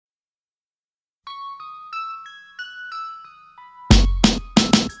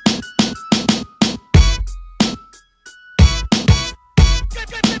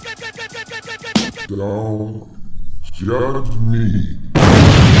Don't judge me.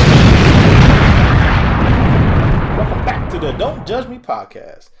 Welcome back to the Don't Judge Me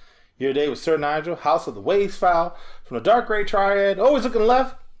podcast. Here today with Sir Nigel, House of the Waves Foul, from the Dark Gray Triad, always looking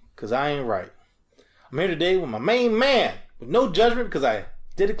left, because I ain't right. I'm here today with my main man, with no judgment, because I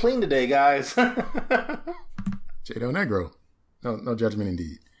did it clean today, guys. Jado Negro. No judgment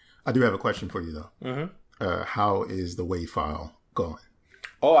indeed. I do have a question for you, though. Mm-hmm. How is the WAV file going?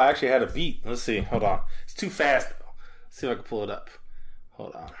 Oh, I actually had a beat. Let's see. Hold on. It's too fast, though. Let's see if I can pull it up.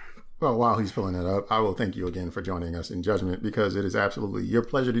 Hold on. Well, while he's pulling it up, I will thank you again for joining us in judgment, because it is absolutely your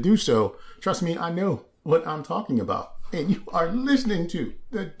pleasure to do so. Trust me, I know what I'm talking about. And you are listening to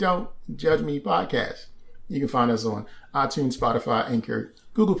the Don't Judge Me podcast. You can find us on iTunes, Spotify, Anchor,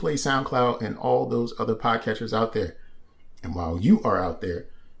 Google Play, SoundCloud, and all those other podcatchers out there. And while you are out there,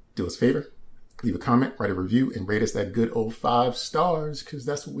 do us a favor, leave a comment, write a review, and rate us that good old 5 stars, because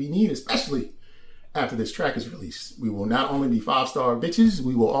that's what we need, especially after this track is released. We will not only be 5-star bitches,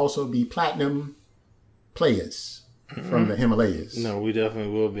 we will also be platinum players from the Himalayas. No, we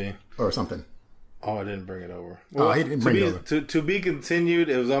definitely will be. Or something. Oh, I didn't bring it over. Well, he didn't bring it over. To be continued,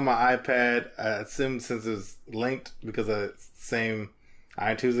 it was on my iPad. I assumed since it's linked because of the same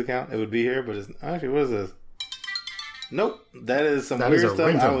iTunes account, it would be here, but it's actually, what is this? Nope. That is some weird stuff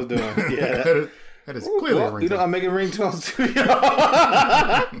ringtone I was doing. Yeah. that is clearly a ringtone. You know, I'm making ringtones too.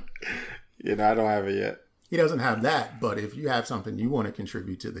 You know, I don't have it yet. He doesn't have that, but if you have something you want to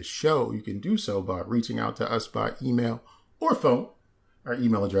contribute to the show, you can do so by reaching out to us by email or phone. Our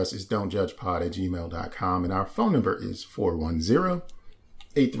email address is don'tjudgepod@gmail.com, and our phone number is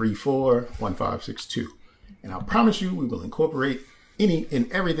 410-834-1562. And I promise you, we will incorporate any and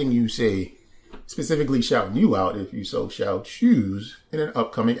everything you say, specifically shouting you out, if you so shall choose, in an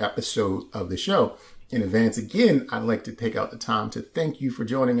upcoming episode of the show. In advance, again, I'd like to take out the time to thank you for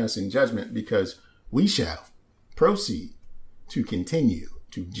joining us in judgment, because we shall proceed to continue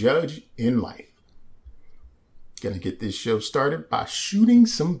to judge in life. Gonna get this show started by shooting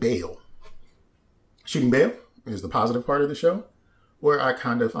some bail. Shooting bail is the positive part of the show, where I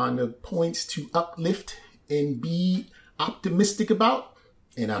kind of find the points to uplift and be optimistic about.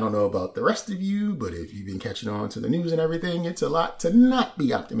 And I don't know about the rest of you, but if you've been catching on to the news and everything, it's a lot to not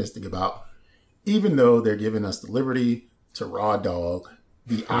be optimistic about, even though they're giving us the liberty to raw dog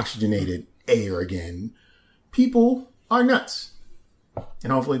the oxygenated air again. People are nuts.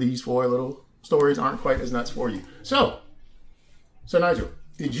 And hopefully these 4 little stories aren't quite as nuts for you. So Nigel,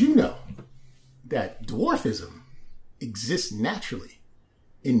 did you know that dwarfism exists naturally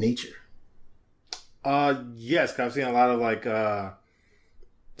in nature? Yes, 'cause I've seen a lot of like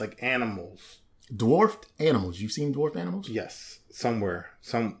animals. Dwarfed animals. You've seen dwarfed animals? Yes, somewhere.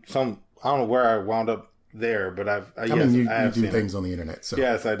 Some. I don't know where I wound up there, but I mean, I have you do seen things on the internet. So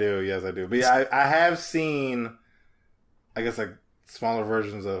yes, I do. But yeah, I have seen, I guess, like smaller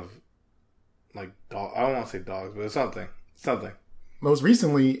versions of like dog. I don't want to say dogs, but it's something. Most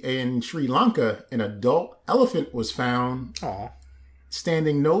recently in Sri Lanka, an adult elephant was found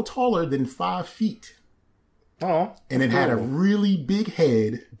standing no taller than 5 feet. Oh, and it had a really big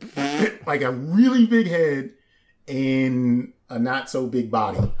head, like a really big head, and a not so big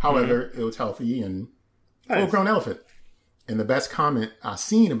body. However, it was healthy and full-grown elephant. And the best comment I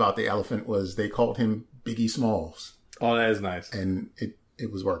seen about the elephant was they called him Biggie Smalls. Oh, that is nice. And it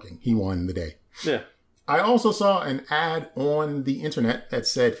was working. He won the day. Yeah. I also saw an ad on the internet that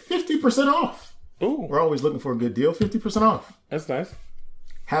said 50% off. Ooh. We're always looking for a good deal. 50% off. That's nice.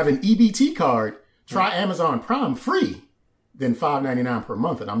 Have an EBT card. Try Amazon Prime free. Then $5.99 per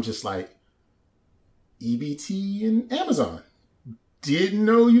month. And I'm just like, EBT and Amazon. Didn't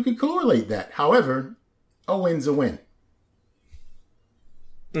know you could correlate that. However, a win's a win.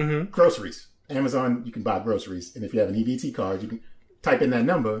 Mm-hmm. Groceries. Amazon, you can buy groceries. And if you have an EBT card, you can type in that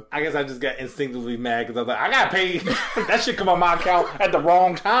number. I guess I just got instinctively mad because I was like, I got to pay. That shit come on my account at the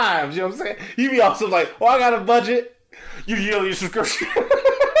wrong times. You know what I'm saying? You be also like, I got a budget. You yield your subscription.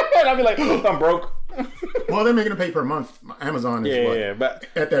 And I'd be like, I'm broke. Well, they're making a pay per month. Amazon is yeah, but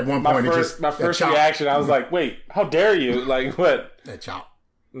at that one point, my first reaction, I was like, "Wait, how dare you?" Like, what? That chop.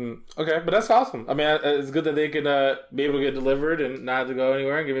 Okay, but that's awesome. I mean, it's good that they can be able to get delivered and not have to go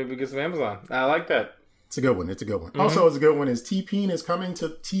anywhere and get some Amazon. I like that. It's a good one. Mm-hmm. Also, it's a good one is T-Pain is coming to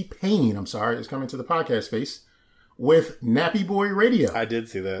the podcast space with Nappy Boy Radio. I did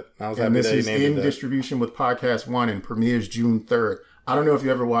see that. I was and happy this that is in distribution with Podcast One and premieres June 3rd. I don't know if you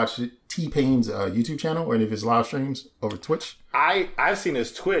ever watched T-Pain's YouTube channel or any of his live streams over Twitch. I've seen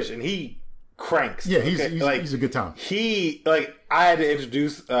his Twitch and he cranks. Yeah, he's a good time. I had to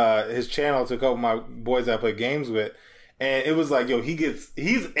introduce his channel to a couple of my boys that I play games with, and it was like, yo, he's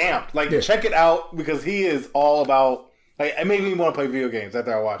amped. Like, Yeah. check it out because he is all about. Like, it made me want to play video games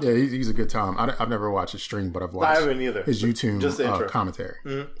after I watched it. Yeah, he's a good time. I've never watched his stream, but I've watched I haven't either. his YouTube Just the intro. commentary.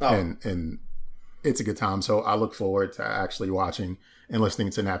 Oh. And it's a good time. So I look forward to actually watching and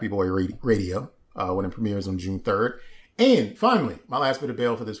listening to Nappy Boy Radio when it premieres on June 3rd. And finally, my last bit of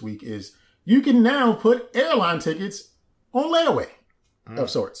bail for this week is you can now put airline tickets on layaway of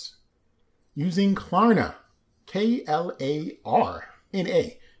sorts using Klarna. Klarna.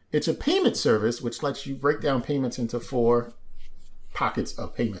 It's a payment service which lets you break down payments into 4 pockets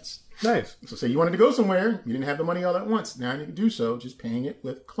of payments. Nice. So say you wanted to go somewhere, you didn't have the money all at once. Now you can do so just paying it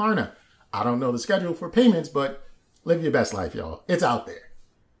with Klarna. I don't know the schedule for payments, but live your best life, y'all. It's out there.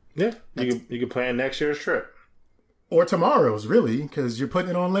 Yeah, you can plan next year's trip. Or tomorrow's, really, because you're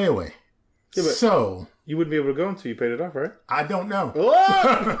putting it on layaway. Yeah, but so you wouldn't be able to go until you paid it off, right? I don't know.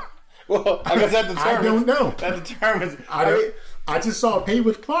 What? Well, I guess that determines. I don't know. That determines. I just saw it paid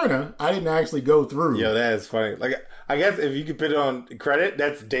with Klarna. I didn't actually go through. Yo, that is funny. Like, I guess if you could put it on credit,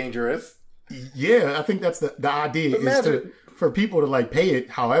 that's dangerous. Yeah, I think that's the idea is for people to like pay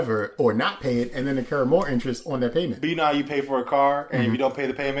it, however, or not pay it, and then incur more interest on their payment. But you know how you pay for a car, and if you don't pay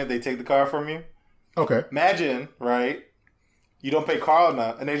the payment, they take the car from you? Okay. Imagine, right? You don't pay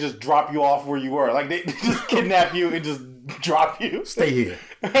Klarna, and they just drop you off where you were. Like, they just kidnap you and just drop you. Stay here.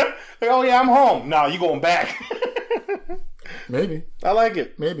 Like, oh, yeah, I'm home. No, you going back. Maybe. I like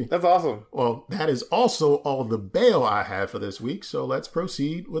it. Maybe. That's awesome. Well, that is also all the bail I have for this week, so let's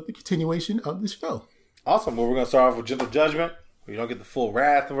proceed with the continuation of the show. Awesome. Well, we're going to start off with gentle judgment. We don't get the full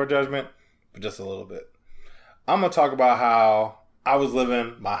wrath of our judgment, but just a little bit. I'm going to talk about how I was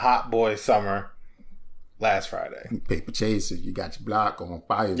living my hot boy summer last Friday. Paper chaser, you got your block on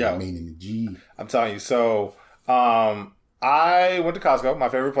fire, Yo. meaning the G. I'm telling you. So, I went to Costco, my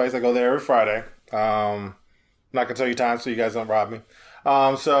favorite place. I go there every Friday. I'm not going to tell you time so you guys don't rob me.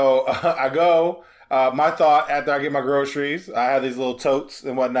 So I go. My thought after I get my groceries, I have these little totes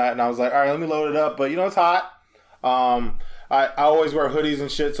and whatnot, and I was like, all right, let me load it up. But, it's hot. I always wear hoodies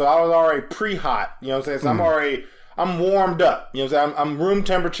and shit, so I was already pre-hot. You know what I'm saying? So I'm warmed up. You know what I'm saying? I'm room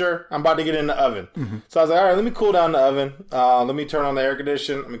temperature. I'm about to get in the oven. So I was like, all right, let me cool down the oven. Let me turn on the air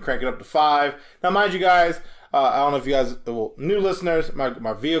conditioner. Let me crank it up to 5. Now, mind you guys, I don't know if you guys, new listeners,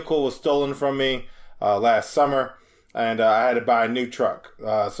 my vehicle was stolen from me last summer, and I had to buy a new truck.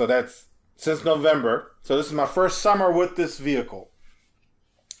 So that's since November. So this is my first summer with this vehicle.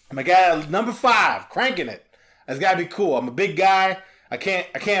 My guy, number 5, cranking it. That's got to be cool. I'm a big guy. I can't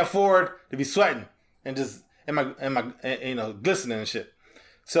afford to be sweating and just in my glistening and shit.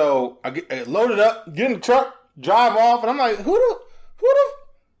 So I load it up, get in the truck, drive off, and I'm like, who the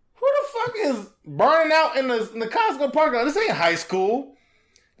fuck is burning out in the Costco parking lot? This ain't high school.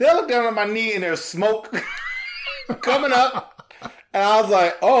 Then I look down at my knee and there's smoke coming up, and I was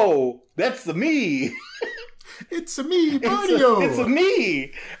like, oh, that's the me. It's a me, Mario. It's a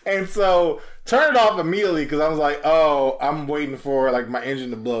me. And so turn it off immediately because I was like, oh, I'm waiting for like my engine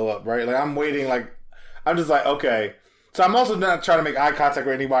to blow up, right? Like I'm waiting, like I'm just like, okay. So I'm also not trying to make eye contact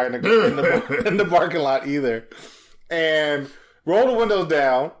with anybody in the parking lot either. And roll the windows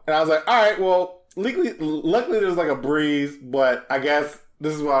down, and I was like, all right, well, luckily there's like a breeze, but I guess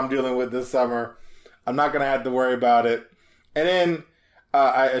this is what I'm dealing with this summer. I'm not gonna have to worry about it. And then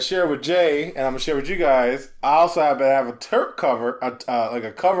I share with Jay, and I'm gonna share with you guys. I also happen to have a turp cover, like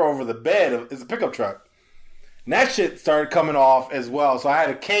a cover over the bed. It's a pickup truck, and that shit started coming off as well. So I had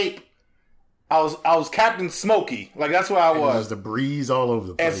a cape. I was Captain Smokey, like that's what I was. There's the breeze all over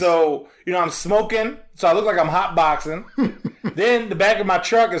the place. And so I'm smoking, so I look like I'm hot boxing. Then the back of my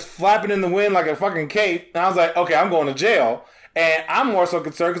truck is flapping in the wind like a fucking cape, and I was like, okay, I'm going to jail. And I'm more so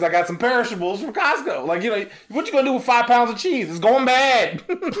concerned because I got some perishables from Costco. Like, what you gonna do with 5 pounds of cheese? It's going bad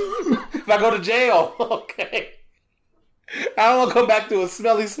if I go to jail. Okay. I don't want to come back to a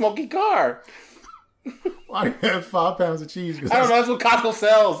smelly, smoky car. Why do you have 5 pounds of cheese? I don't know. That's what Costco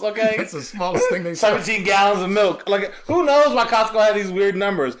sells. Okay. That's the smallest thing they sell. 17 gallons of milk. Like, who knows why Costco had these weird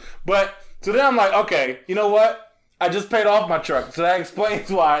numbers? But so then I'm like, okay, you know what? I just paid off my truck, so that explains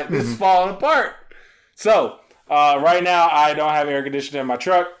why this is falling apart. So. Right now, I don't have air conditioning in my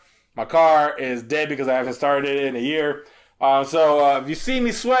truck. My car is dead because I haven't started it in a year. So if you see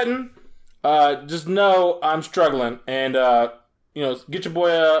me sweating, just know I'm struggling. And, get your boy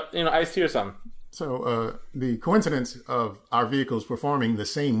iced tea or something. So the coincidence of our vehicles performing the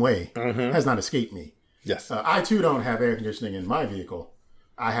same way has not escaped me. Yes. I, too, don't have air conditioning in my vehicle.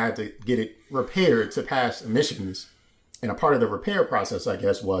 I had to get it repaired to pass emissions. And a part of the repair process, I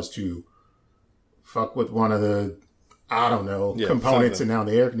guess, was to fuck with one of the, components, something. and now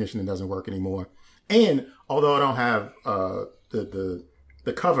the air conditioning doesn't work anymore. And although I don't have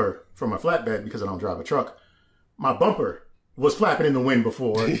the cover for my flatbed because I don't drive a truck, my bumper was flapping in the wind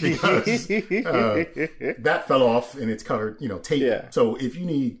before because that fell off and it's covered, tape. Yeah. So if you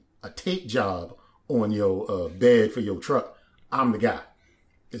need a tape job on your bed for your truck, I'm the guy.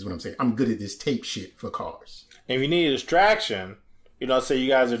 Is what I'm saying. I'm good at this tape shit for cars. And if you need a distraction, say you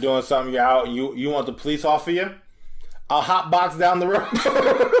guys are doing something, you're out, and you want the police off of you, I'll hotbox down the road.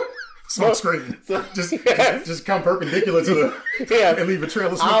 Smoke screen. Just come perpendicular to the and leave a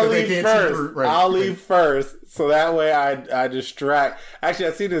trail of smoke that they can't see through. Right. I'll leave first, so that way I distract. Actually,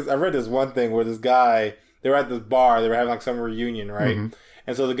 I read this one thing where this guy, they were at this bar, they were having like some reunion, right? Mm-hmm.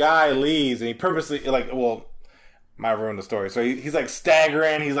 And so the guy leaves, and he purposely might ruin the story. So he's like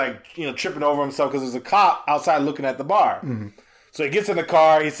staggering, he's like tripping over himself because there's a cop outside looking at the bar. Mm-hmm. So he gets in the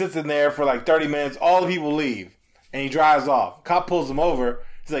car, he sits in there for like 30 minutes, all the people leave, and he drives off. Cop pulls him over.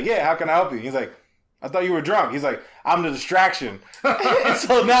 He's like, yeah, how can I help you? He's like, I thought you were drunk. He's like, I'm the distraction. And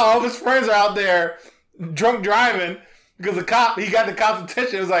so now all of his friends are out there drunk driving because he got the cop's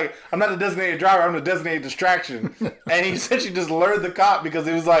attention. It was like, I'm not the designated driver, I'm the designated distraction. And he essentially just lured the cop because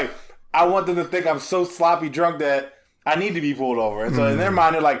he was like, I want them to think I'm so sloppy drunk that I need to be pulled over. And so in their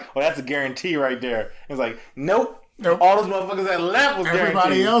mind, they're like, oh, that's a guarantee right there. It's like, nope. All those motherfuckers that left was guaranteed.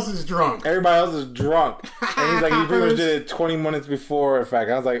 Everybody else is drunk. Everybody else is drunk. And he's like, he pretty much did it 20 minutes before, in fact.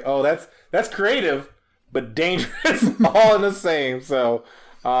 I was like, oh, that's creative, but dangerous all in the same. So,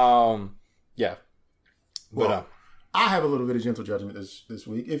 yeah. Well, I have a little bit of gentle judgment this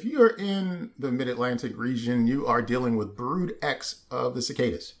week. If you're in the Mid-Atlantic region, you are dealing with Brood X of the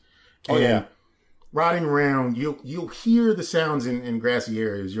cicadas. Oh, yeah. Riding around, you'll hear the sounds in grassy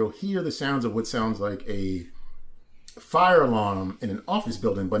areas. You'll hear the sounds of what sounds like a fire alarm in an office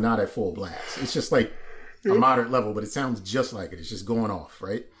building, but not at full blast. It's just like a moderate level, but it sounds just like it. It's just going off,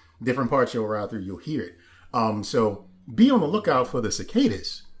 right? Different parts you'll ride through, you'll hear it. So be on the lookout for the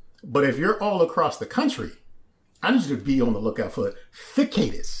cicadas. But if you're all across the country, I need you to be on the lookout for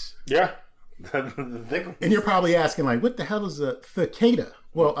cicadas. Yeah. And you're probably asking, like, what the hell is a cicada?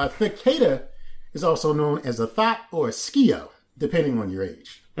 Well, a cicada is also known as a thought or a skio, depending on your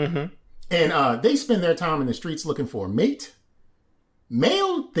age. Mm-hmm. And they spend their time in the streets looking for a mate.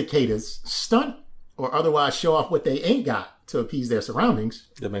 Male cicadas stunt or otherwise show off what they ain't got to appease their surroundings.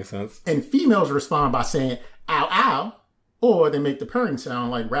 That makes sense. And females respond by saying, ow, ow, or they make the purring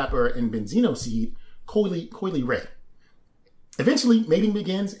sound like Rapper and Benzino Seed, coyly red. Eventually, mating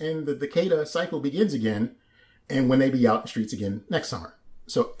begins and the cicada cycle begins again, and when they be out in the streets again next summer.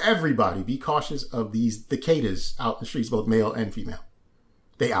 So everybody be cautious of these cicadas out in the streets, both male and female.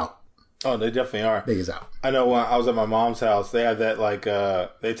 They out. Oh, they definitely are. They is out. I know when I was at my mom's house, they have that like,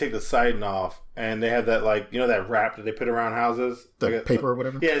 they take the siding off and they have that like, that wrap that they put around houses. The like paper or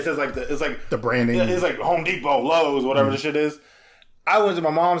whatever? Yeah, it says like, it's like the branding. It's like Home Depot, Lowe's, whatever the shit is. I went to my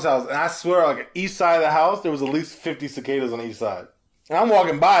mom's house and I swear like each side of the house, there was at least 50 cicadas on each side. And I'm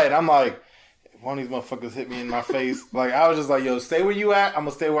walking by it, I'm like, if one of these motherfuckers hit me in my face, like I was just like, yo, stay where you at, I'm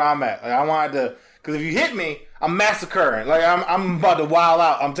gonna stay where I'm at. Like I wanted to, because if you hit me, I'm massacring. Like I'm about to wild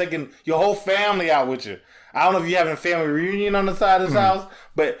out. I'm taking your whole family out with you. I don't know if you're having a family reunion on the side of this house,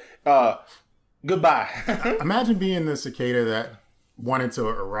 but goodbye. Imagine being the cicada that wanted to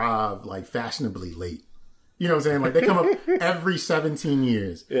arrive like fashionably late. You know what I'm saying? Like they come up every 17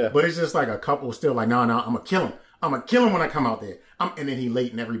 years. Yeah. But it's just like a couple still like, no, I'm gonna kill him. I'm gonna kill him when I come out there. And then he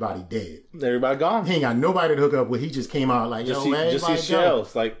late and everybody dead. Everybody gone. He ain't got nobody to hook up with. He just came out like, just see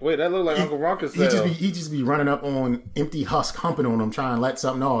shells. Like, wait, that look like Uncle Ruckus. He just be running up on empty husk, humping on them, trying to let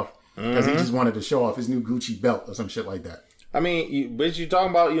something off because he just wanted to show off his new Gucci belt or some shit like that. I mean, but you talking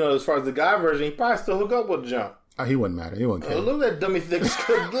about, as far as the guy version, he probably still hook up with the jump. He wouldn't matter. He wouldn't care. Look at that dummy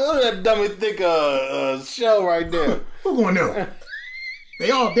thick, shell right there. Who going there? They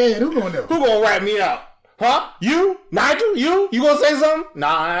all dead. Who going there? Who gonna rat me out? Huh? You? Nigel? You gonna say something?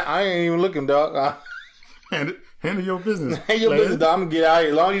 Nah, I ain't even looking, dog. Handle your business. Handle your business, dog. I'm gonna get out of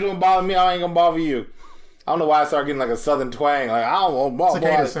here. As long as you don't bother me, I ain't gonna bother you. I don't know why I started getting like a southern twang. Like, I don't want bother.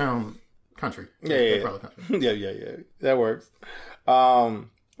 Cicadas sound country. Yeah. Country. Yeah. That works.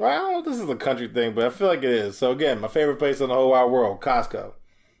 Well, I don't know if this is a country thing, but I feel like it is. So again, my favorite place in the whole wide world, Costco.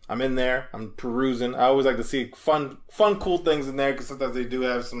 I'm in there. I'm perusing. I always like to see fun, cool things in there because sometimes they do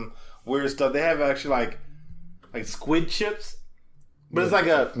have some weird stuff. They have actually like squid chips, but it's like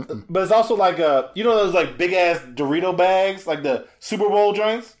but it's also like those like big ass Dorito bags, like the Super Bowl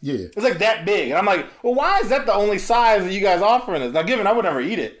joints. Yeah, it's like that big, and I'm like, well, why is that the only size that you guys offering us? Now, given I would never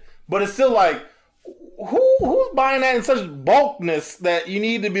eat it, but it's still like, who's buying that in such bulkness that you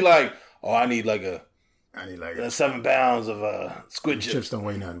need to be like, oh, I need like a I need like 7 pounds of squid chips. chips. Don't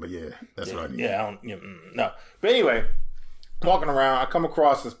weigh nothing, but yeah, that's what I need. Yeah, I don't. No. But anyway, walking around, I come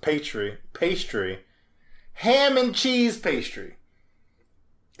across this pastry, ham and cheese pastry,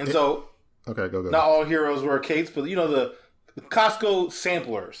 and so Okay, go. not all heroes wear capes, but you know the Costco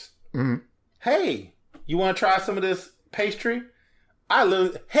samplers. Mm-hmm. Hey, you want to try some of this pastry? I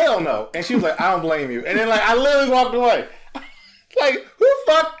literally, hell no. And she was like, I don't blame you. And then like I literally walked away. Like, who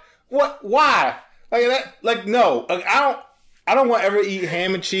fuck? What? Why? Like that? Like no. Like I don't want to ever eat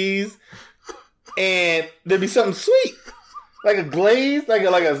ham and cheese, and there be something sweet, like a glaze, like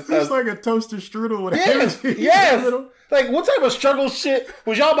It's like a toaster strudel with yes, ham. yes. Like what type of struggle shit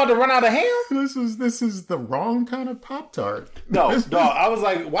was y'all about to run out of ham? This is the wrong kind of Pop-Tart. No, dog. I was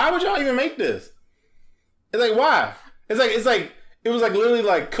like, why would y'all even make this? It's like why? It was like literally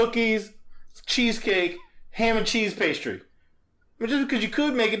like cookies, cheesecake, ham and cheese pastry. I mean, just because you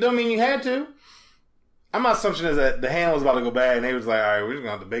could make it don't mean you had to. My assumption is that the ham was about to go bad, and they was like, "All right, we're just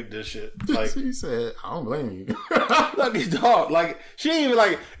gonna have to bake this shit." Like She said, "I don't blame you." like dog, like she didn't even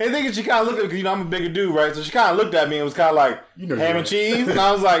like. And thinking she kind of looked at me because you know I'm a bigger dude, right? So she kind of looked at me and was kind of like, ham and cheese," and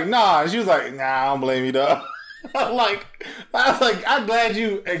I was like, "Nah." And she was like, "Nah, I don't blame you, dog." I was like, I'm glad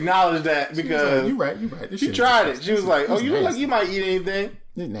you acknowledged that because you're right. This she shit tried is it. She was like, "Oh, you look like nasty. you might eat anything."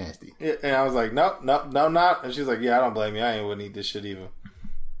 It's nasty. Yeah, and I was like, "Nope, not." And she's like, "Yeah, I don't blame you. I ain't wouldn't eat this shit either."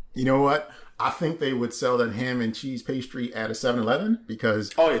 You know what? I think they would sell that ham and cheese pastry at a 7-Eleven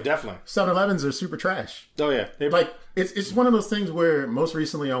because Oh yeah, definitely. 7-Elevens are super trash. Oh yeah, Like it's one of those things where most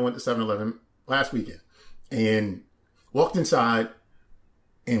recently I went to 7-Eleven last weekend and walked inside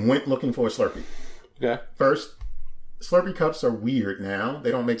and went looking for a Slurpee. okay. First, Slurpee cups are weird now.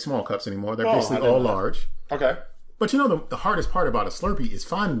 They don't make small cups anymore. They're Oh, basically I didn't all know. large. Okay. But you know the hardest part about a Slurpee is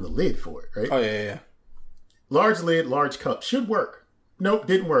finding the lid for it, right? Oh yeah. Large lid, large cup should work. Nope,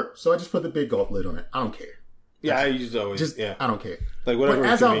 didn't work. So I just put the big gulp lid on it. I don't care. Yeah, I used to always I don't care. like whatever. But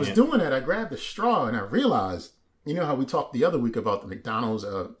is as I was convenient. doing that, I grabbed the straw and I realized, you know how we talked the other week about the McDonald's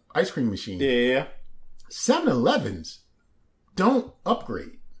ice cream machine? Yeah. 7-Elevens don't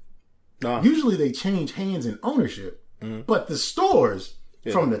upgrade. No. Usually they change hands in ownership, but the stores,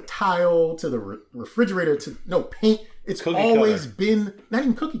 from the tile to the refrigerator to paint, it's Cookie always cutter. been, not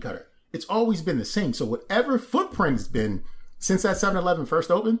even cookie cutter, it's always been the same. So whatever footprint it's been since that 7-Eleven first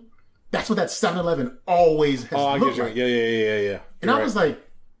opened, that's what that 7-Eleven always has I looked get like. you. Yeah. And I was like,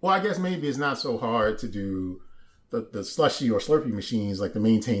 well, I guess maybe it's not so hard to do the slushy or Slurpee machines, like to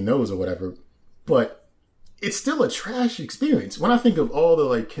maintain those or whatever. But it's still a trash experience. When I think of all the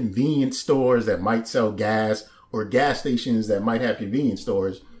like convenience stores that might sell gas or gas stations that might have convenience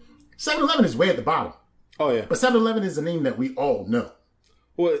stores, 7-Eleven is way at the bottom. Oh yeah. But 7-Eleven is a name that we all know.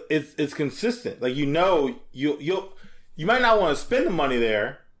 Well, it's consistent. Like you might not want to spend the money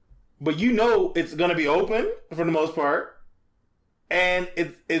there, but you know it's going to be open for the most part, and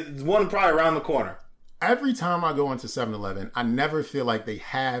it's one probably around the corner. Every time I go into 7-Eleven, I never feel like they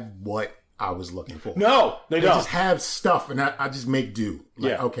have what I was looking for. No, they They don't. just have stuff, and I just make do.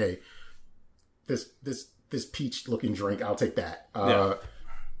 Like, Yeah. okay, this peach looking drink, I'll take that.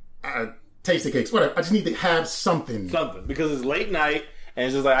 Tasty cakes, whatever. I just need to have something. Something because it's late night, and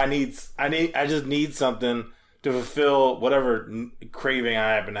it's just like I just need something to fulfill whatever craving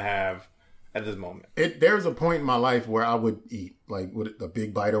I happen to have at this moment. There's a point in my life where I would eat like with a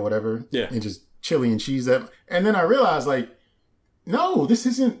big bite or whatever, Yeah. and just chili and cheese that, and then I realized like, no, this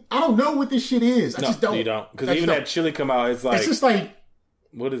isn't. I don't know what this shit is. I No, just don't. you don't because I just even don't. that chili come out, it's like It's just like,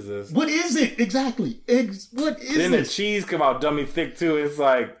 what is this? what is it exactly? What is Then the this? cheese come out dummy thick too. It's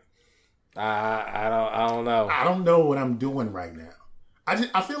like I don't know. I don't know what I'm doing right now.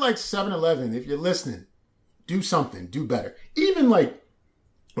 I feel like 7-Eleven, if you're listening, do something, do better. Even like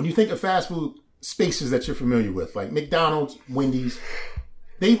when you think of fast food spaces that you're familiar with, like McDonald's, Wendy's,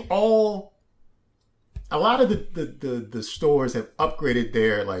 they've all, a lot of the stores have upgraded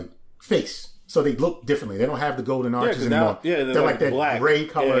their like face. So they look differently. They don't have the golden arches 'cause anymore. now- yeah, they're they're like like that black. gray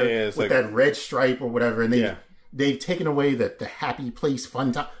color Yeah, it's with like- that red stripe or whatever. And Yeah. they've taken away the happy place,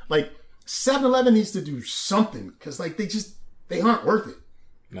 fun time. Like 7-Eleven needs to do something because like they aren't worth it.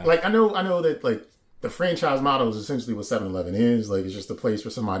 No. Like I know that like the franchise model is essentially what 7-Eleven is. Like it's just a place for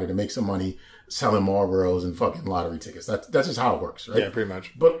somebody to make some money selling Marlboros and fucking lottery tickets. That's just how it works, right? Yeah, pretty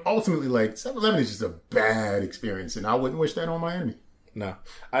much. But ultimately, like 7-Eleven is just a bad experience, and I wouldn't wish that on my enemy. No.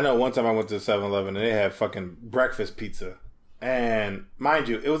 I know one time I went to 7-Eleven and they had fucking breakfast pizza. And mind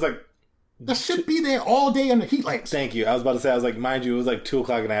you, it was like, That should be there all day under heat lamps. thank you. I was about to say, I was like, mind you, it was like 2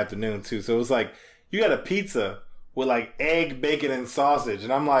 o'clock in the afternoon too. So it was like, you got a pizza with like egg, bacon, and sausage.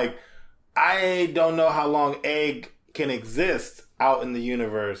 And I'm like, I don't know how long egg can exist out in the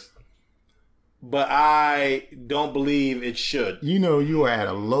universe. but I don't believe it should. You know you are at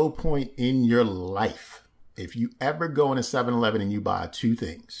a low point in your life if you ever go in a 7-Eleven and you buy two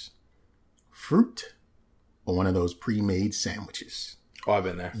things. Fruit or one of those pre-made sandwiches. Oh, I've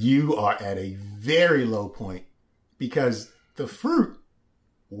been there. You are at a very low point because the fruit,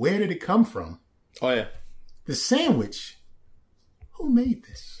 where did it come from? Oh, yeah. The sandwich, who made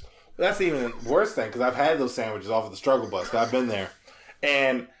this? That's even the worst thing because I've had those sandwiches off of the struggle bus. 'Cause I've been there.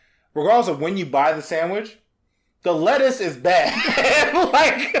 And regardless of when you buy the sandwich, the lettuce is bad.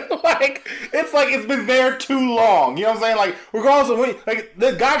 like it's like it's been there too long. You know what I'm saying? Like regardless of when, like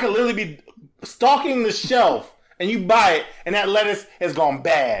the guy could literally be stalking the shelf and you buy it and that lettuce has gone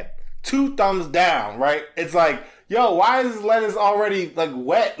bad. 2 thumbs down, right? It's like, yo, why is this lettuce already like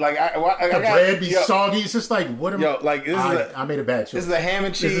wet? Like the bread be soggy. It's just like what am like this I made a bad choice. This is a ham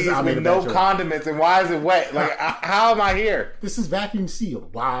and cheese I with no condiments, and why is it wet? Like how am I here? This is vacuum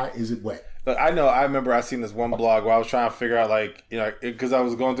sealed. Why is it wet? Look, I know. I remember I seen this one blog where I was trying to figure out, like, you know, because I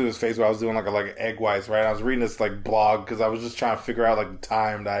was going through this phase where I was doing like egg whites, right? I was reading this like blog because I was just trying to figure out like the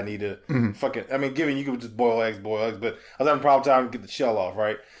time that I need to fucking. I mean, given you could just boil eggs, but I was having a problem trying to get the shell off,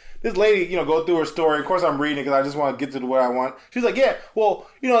 right? This lady, you know, go through her story. Of course, I'm reading because I just want to get to where I want. She's like, yeah, well,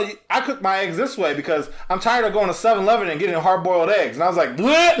 you know, I cook my eggs this way because I'm tired of going to 7-Eleven and getting hard-boiled eggs. And I was like,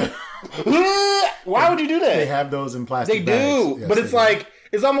 bleh, bleh. Why would you do that? They have those in plastic bags. They do, yes, but it's like,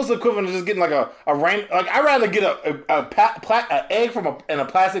 it's almost equivalent to just getting like a rain. Like, I'd rather get an egg in a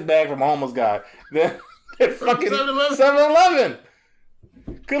plastic bag from a homeless guy than fucking 7-Eleven.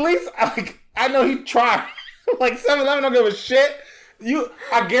 Cause at least, I know he tried. Like, 7-Eleven don't give a shit.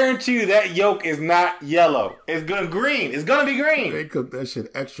 I guarantee you that yolk is not yellow. It's green. It's gonna be green. They cook that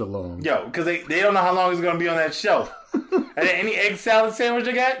shit extra long. Yo, because they don't know how long it's gonna be on that shelf. And any egg salad sandwich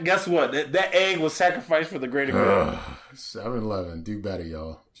they got, guess what? That egg was sacrificed for the greater good. 7-Eleven, do better,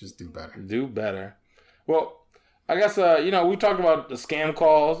 y'all. Just do better. Do better. Well, I guess you know, we talked about the scam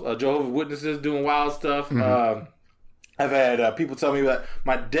calls, Jehovah's Witnesses doing wild stuff. Mm-hmm. I've had people tell me that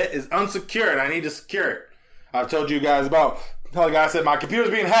my debt is unsecured. I need to secure it. I've told you guys about. The guy said, my computer's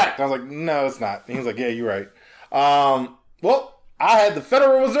being hacked. I was like, no, it's not. And he was like, yeah, you're right. Well, I had the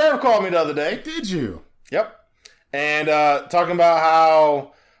Federal Reserve call me the other day. Did you? Yep. And talking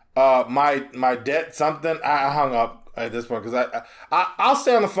about how my debt something, I hung up at this point because I'll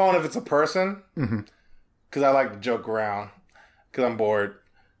stay on the phone if it's a person because I like to joke around because I'm bored.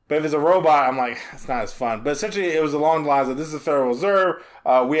 But if it's a robot, I'm like, it's not as fun. But essentially, it was along the lines of, this is the Federal Reserve.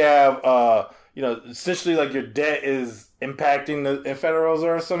 We have, you know, essentially like your debt is impacting the Federal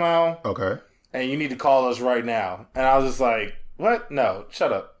Reserve somehow. Okay. And you need to call us right now. And I was just like, what? No,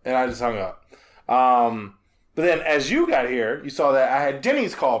 shut up. And I just hung up. But then as you got here, you saw that I had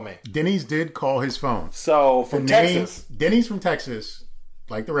Denny's call me. Denny's did call his phone. So from Texas. Denny's from Texas,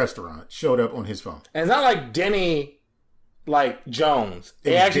 like the restaurant, showed up on his phone. And it's not like Denny like Jones.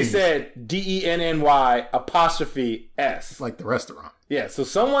 It actually said DENNY''S. Like the restaurant. Yeah, so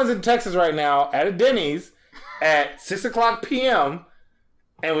someone's in Texas right now at a Denny's at 6 o'clock p.m.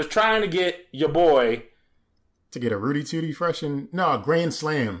 and was trying to get your boy to get a Rudy Tooty Grand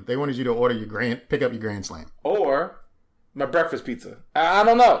Slam. They wanted you to order pick up your Grand Slam. Or my breakfast pizza. I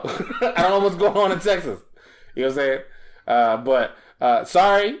don't know. I don't know what's going on in Texas. You know what I'm saying? But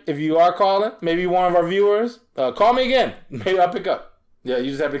sorry if you are calling. Maybe one of our viewers. Call me again. Maybe I'll pick up. Yeah,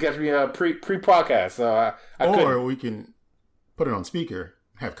 you just have to catch me pre-podcast. So I couldn't. We can put it on speaker,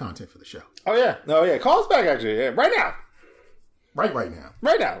 have content for the show. Oh, yeah. Call us back, actually. Yeah, right now. Right now.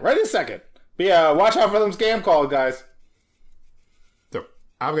 Right now. Right in a second. But yeah, watch out for them scam calls, guys. So,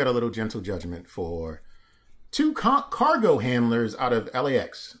 I've got a little gentle judgment for 2 cargo handlers out of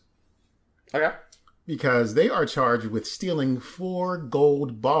LAX. Okay. Because they are charged with stealing 4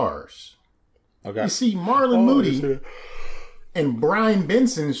 gold bars. Okay. You see, Marlon Moody and Brian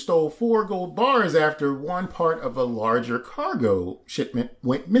Benson stole 4 gold bars after one part of a larger cargo shipment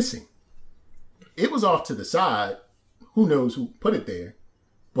went missing. It was off to the side. Who knows who put it there?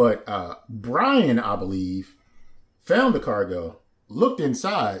 But Brian, I believe, found the cargo, looked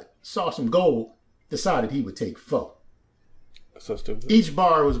inside, saw some gold, decided he would take 4. So stupid. Each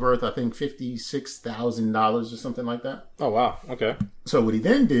bar was worth, I think, $56,000 or something like that. Oh, wow. Okay. So what he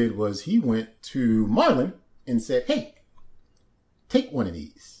then did was he went to Marlon and said, hey, take one of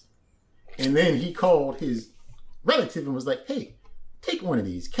these. And then he called his relative and was like, hey, take one of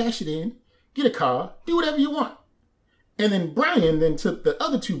these, cash it in, get a car, do whatever you want. And then Brian then took the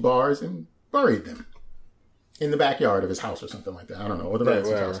other 2 bars and buried them in the backyard of his house or something like that. I don't know, or the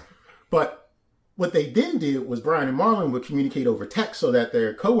relative's house. But what they then did was Brian and Marlon would communicate over text so that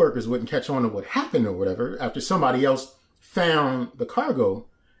their coworkers wouldn't catch on to what happened or whatever after somebody else found the cargo.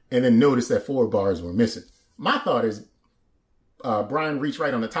 and then noticed that 4 bars were missing. My thought is Brian reached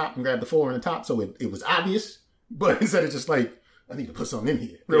right on the top and grabbed the 4 on the top, so it was obvious. But instead of just like, I need to put something in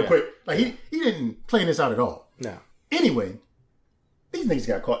here real quick. Like he didn't plan this out at all. No. Anyway, these niggas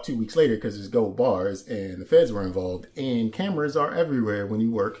got caught 2 weeks later because there's gold bars and the feds were involved. And cameras are everywhere when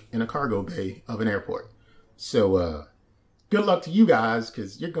you work in a cargo bay of an airport. So good luck to you guys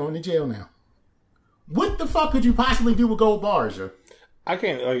because you're going to jail now. What the fuck could you possibly do with gold bars, yo? I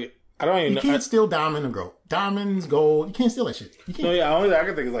can't, like, I don't even know. You can't steal diamond or gold. Diamonds, gold, you can't steal that shit. You can't. No, yeah, only thing I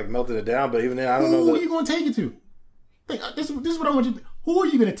can think is like melting it down, but even then, I don't know. Who are you going to take it to? This is what I want you to. Who are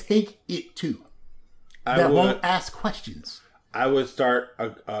you going to take it to that won't ask questions? I would start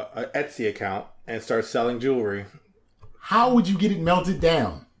a Etsy account and start selling jewelry. How would you get it melted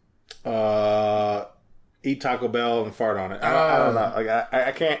down? Eat Taco Bell and fart on it. I don't know. Like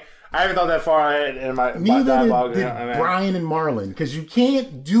I can't. I haven't thought that far ahead in my dialogue. Did Brian and Marlon, because you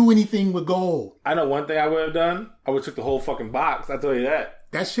can't do anything with gold. I know one thing I would have done. I would have took the whole fucking box. I tell you that.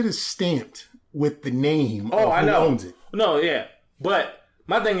 That shit is stamped with the name of who I know. owns it. No, yeah. But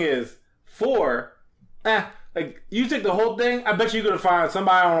my thing is, like, you take the whole thing, I bet you're going to find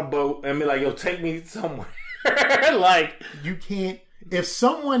somebody on a boat and be like, yo, take me somewhere. Like, you can't, if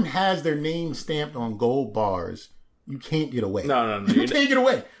someone has their name stamped on gold bars, you can't get away. No. You can't get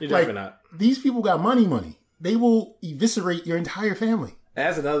away. You're definitely not. These people got money. They will eviscerate your entire family. And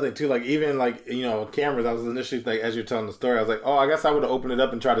that's another thing, too. Like, even, like, you know, cameras, I was initially, like, as you're telling the story, I was like, oh, I guess I would have opened it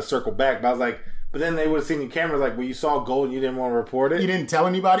up and tried to circle back. But I was like, but then they would have seen your cameras, like, when you saw gold and you didn't want to report it. You didn't tell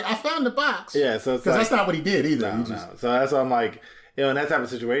anybody. I found the box. Yeah, so it's because that's not what he did either. No. So that's why I'm like, you know, in that type of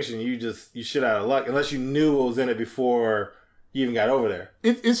situation, you shit out of luck unless you knew what was in it before you even got over there.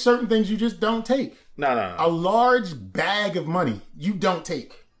 It's certain things you just don't take. No. A large bag of money you don't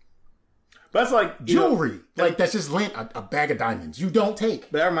take. But that's like jewelry, like that's just a bag of diamonds. You don't take.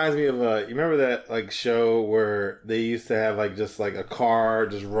 That reminds me of you remember that like show where they used to have like just like a car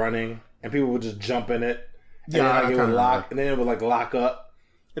just running and people would just jump in it. And yeah, then, like, it would lock, and then it would like lock up.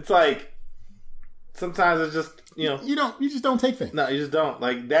 It's like sometimes it's just you just don't take things. No, you just don't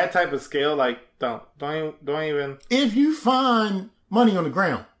like that type of scale. Like don't even. If you find money on the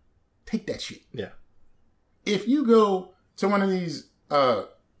ground, take that shit. Yeah. If you go to one of these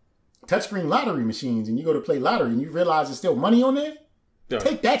touchscreen lottery machines and you go to play lottery and you realize there's still money on there,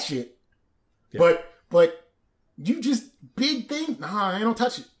 take that shit. Yeah. But you just big thing, I don't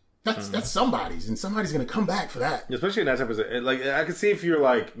touch it. That's somebody's, and somebody's gonna come back for that. Especially in that type of like, I can see if you're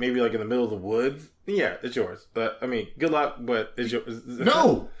like maybe like in the middle of the woods, yeah, it's yours. But I mean, good luck, but it's yours.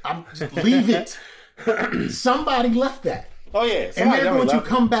 No, leave it. Somebody left that. Oh yeah, and they're going to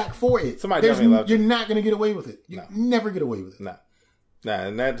come back for it. Somebody definitely left it. You're not gonna get away with it. You never get away with it. No. Nah,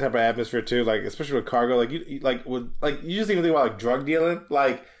 and that type of atmosphere too, like especially with cargo, like you just even think about like drug dealing,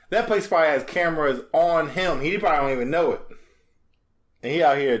 like that place probably has cameras on him. He probably don't even know it, and he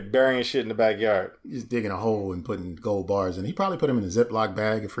out here burying shit in the backyard. He's digging a hole and putting gold bars in. He probably put them in a Ziploc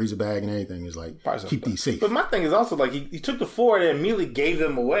bag, a freezer bag, and everything. He's like, keep these safe. But my thing is also like he took the 4 and immediately gave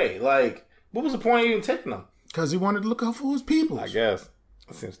them away. Like, what was the point of even taking them? Because he wanted to look out for his people. I guess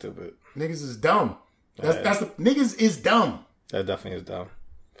that seems stupid. Niggas is dumb. Niggas is dumb. That definitely is dumb.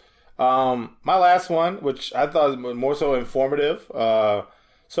 My last one, which I thought was more so informative.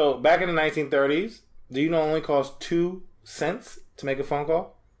 So back in the 1930s, do you know it only cost 2 cents to make a phone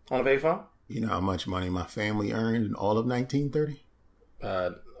call on a payphone? You know how much money my family earned in all of 1930?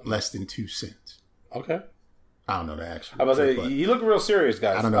 Less than 2 cents. Okay. I don't know the actual truth. I was about to say, you look real serious,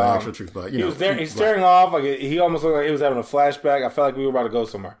 guys. I don't know the actual truth, but he's staring off. Like he almost looked like he was having a flashback. I felt like we were about to go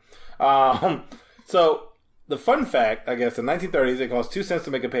somewhere. So the fun fact, I guess, in the 1930s, it cost 2 cents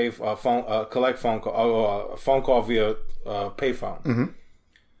to make a collect phone call, phone call via payphone. Mm-hmm.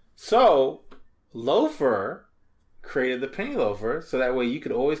 So Loafer created the penny loafer, so that way you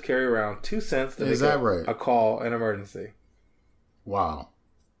could always carry around 2 cents to make a call in emergency. Wow.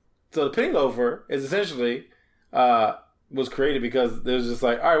 So the penny loafer is essentially was created because there was just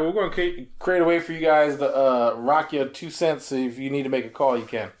like, all right, we're going to create a way for you guys to rock you 2 cents. So if you need to make a call, you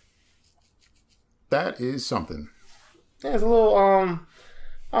can. That is something. Yeah, it's a little, I don't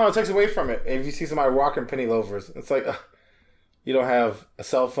know, it takes away from it. If you see somebody rocking penny loafers, it's like, you don't have a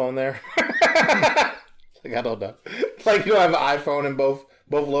cell phone there. Like, I don't know. Like, you don't have an iPhone in both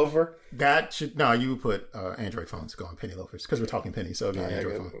loafer? You would put Android phones going penny loafers because we're talking pennies, so it'd be an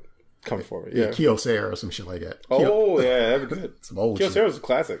Android phone. Come forward, yeah. Kyocera or some shit like that. Yeah, that'd be good. Some old Kyocera was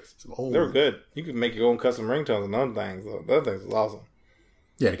classics. Some old. They were good. You could make your own custom ringtones and other things. The other things was awesome.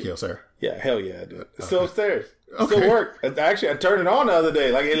 Yeah, the Kyocera. Yeah, hell yeah, dude. It's still upstairs. It still worked. Actually, I turned it on the other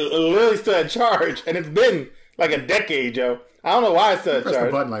day. Like, it literally still had charge, and it's been like a decade, Joe. I don't know why I said Press the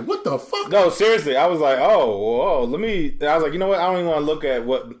charge. button like, what the fuck? No, seriously. I was like, whoa, let me. And I was like, you know what? I don't even want to look at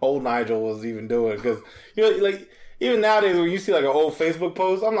what old Nigel was even doing because like even nowadays when you see like an old Facebook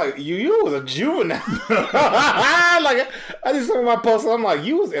post, I'm like, you was a juvenile. Like I see some of my posts, I'm like,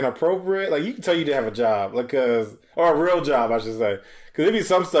 you was inappropriate. Like you can tell you didn't have a job, like or a real job, I should say. Because there be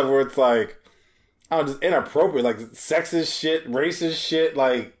some stuff where it's like, I don't know, just inappropriate, like sexist shit, racist shit,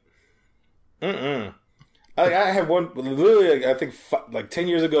 like, I had one literally. Like, I think like 10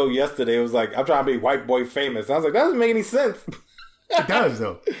 years ago yesterday. It was like I'm trying to be white boy famous. And I was like, that doesn't make any sense. It does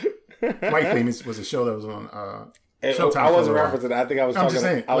though. White Famous was a show that was on Showtime. I wasn't referencing that. I think I was talking.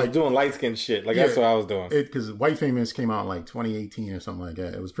 Saying, I was doing light skin shit. Like that's what I was doing. Because White Famous came out in like 2018 or something like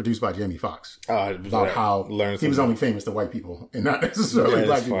that. It was produced by Jamie Foxx. About how he was only famous to white people and not necessarily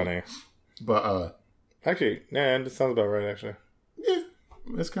black people. Funny. But actually, yeah, that sounds about right. Actually, yeah,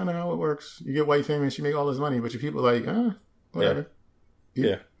 that's kind of how it works. You get white famous, you make all this money, but your people are like, whatever.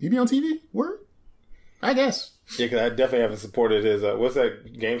 Yeah. You be on TV? Word? I guess. Yeah, because I definitely haven't supported his. What's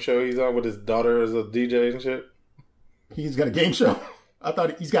that game show he's on with his daughter as a DJ and shit? He's got a game show. I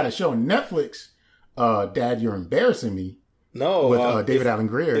thought he's got a show on Netflix. Dad, You're Embarrassing Me. No, with David Allen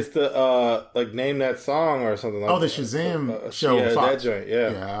Greer. It's the like name that song or something like that. Oh, the Shazam show. Yeah, Fox. that joint.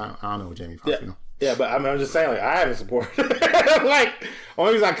 Yeah, yeah. I don't know what Jamie Foxx. Yeah. Yeah, but I mean, I'm just saying, like, I haven't supported it. Like,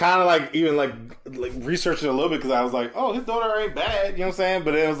 only reason I kind of, like, even, like researched it a little bit because I was like, oh, his daughter ain't bad, you know what I'm saying?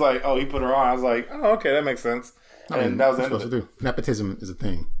 But it was like, oh, he put her on. I was like, oh, okay, that makes sense. And that was the end of it. To do. Nepotism is a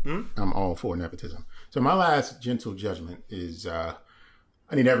thing. I'm all for nepotism. So my last gentle judgment is I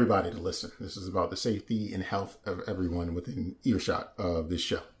need everybody to listen. This is about the safety and health of everyone within earshot of this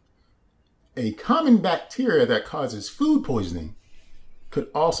show. A common bacteria that causes food poisoning could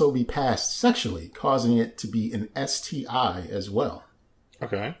also be passed sexually, causing it to be an STI as well.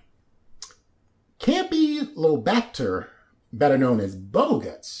 Okay. Campylobacter, better known as bubble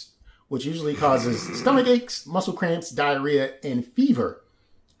guts, which usually causes stomach aches, muscle cramps, diarrhea, and fever,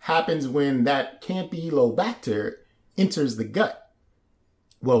 happens when that Campylobacter enters the gut.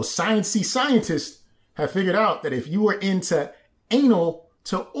 Well, scientists have figured out that if you were into anal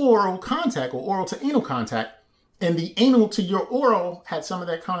to oral contact or oral to anal contact, and the anal to your oral had some of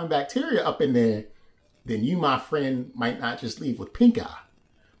that common bacteria up in there, then you, my friend, might not just leave with pink eye,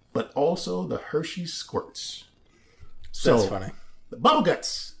 but also the Hershey squirts. So, that's funny. The bubble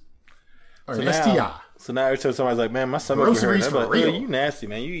guts are an STI. So now every time somebody's like, man, my stomach Groceries hurt. for like, real. You nasty,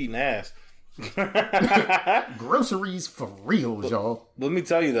 man. You eating ass. Groceries for real, y'all. Let me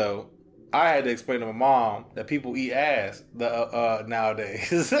tell you, though, I had to explain to my mom that people eat ass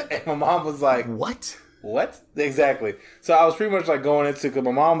nowadays. And my mom was like, What? Exactly. So I was pretty much like going into, because my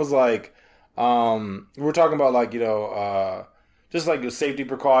mom was like, we were talking about like, just like the safety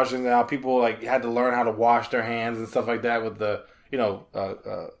precautions and how people like had to learn how to wash their hands and stuff like that with the,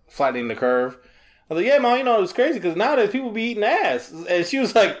 flattening the curve. I was like, yeah, Mom, it's crazy because nowadays people be eating ass. And she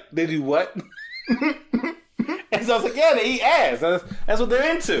was like, they do what? And so I was like, yeah, they eat ass. That's what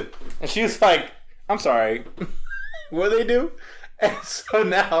they're into. And she was like, I'm sorry. What do they do? And so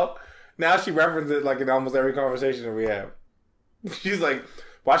now she references it like in almost every conversation that we have. She's like,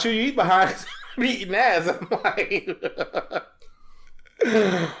 why should you eat behind me eating ass? I'm like,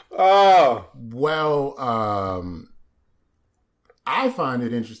 oh. Well, I find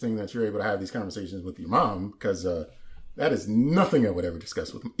it interesting that you're able to have these conversations with your mom because that is nothing I would ever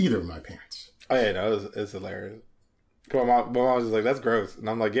discuss with either of my parents. Oh, yeah, no, it's hilarious. My mom was just like, that's gross. And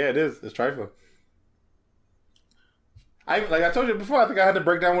I'm like, yeah, it is. It's trifling. I told you before, I think I had to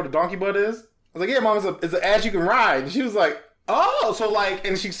break down what a donkey butt is. I was like, yeah, Mom, it's an ass you can ride. And she was like, oh, so like,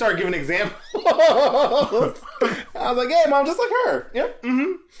 and she started giving examples. I was like, yeah, Mom, just like her. Yep.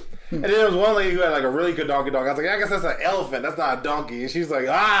 Mm-hmm. And then there was one lady who had like a really good donkey dog. I was like, I guess that's an elephant. That's not a donkey. And she's like,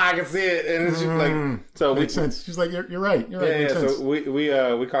 I can see it. And she's like, so makes sense. She's like, you're right. You're right. Yeah. So we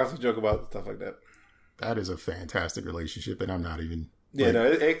constantly joke about stuff like that. That is a fantastic relationship, and I'm not even. Yeah, like,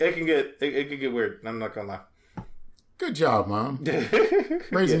 no, it can get weird. I'm not gonna lie. Good job, Mom.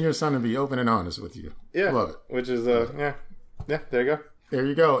 Raising your son to be open and honest with you. Yeah, love it. Which is yeah. There you go. There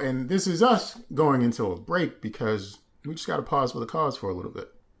you go. And this is us going into a break because we just got to pause for the cause for a little bit.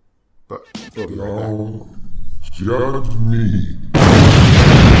 But we'll be right back. Judge me.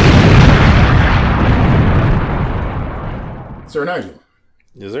 Sir Nigel.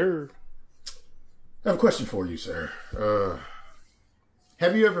 Yes, sir. I have a question for you, sir.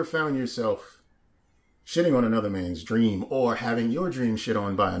 Have you ever found yourself shitting on another man's dream or having your dream shit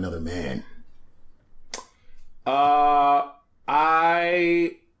on by another man? I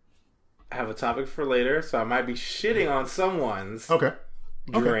have a topic for later, so I might be shitting on someone's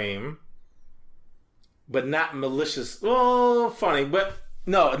dream. but not malicious. Well, funny, but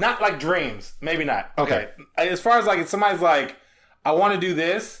no, not like dreams. Maybe not. Okay. As far as like if somebody's like, I want to do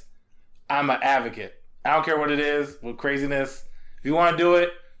this, I'm an advocate. I don't care what it is, what craziness. If you want to do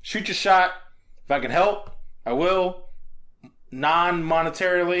it, shoot your shot. If I can help, I will.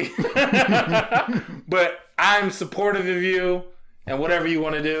 Non-monetarily. But I'm supportive of you and whatever you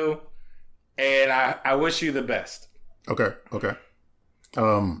want to do. And I wish you the best. Okay.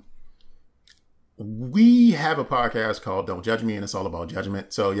 We have a podcast called Don't Judge Me, and it's all about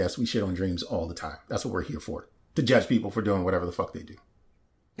judgment. So, yes, we shit on dreams all the time. That's what we're here for. To judge people for doing whatever the fuck they do.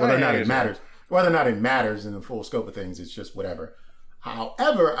 Whether or not it matters in the full scope of things, it's just whatever.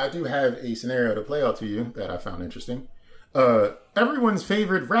 However, I do have a scenario to play out to you that I found interesting. Everyone's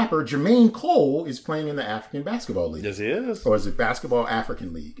favorite rapper, Jermaine Cole, is playing in the African Basketball League. Yes, he is. Or is it Basketball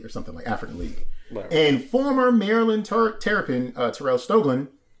African League or something like African League? Right. And former Maryland Terrapin, Terrell Stoglin,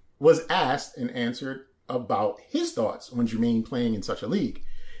 was asked and answered about his thoughts on Jermaine playing in such a league.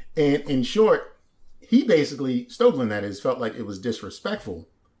 And in short, he basically, Stoglin that is, felt like it was disrespectful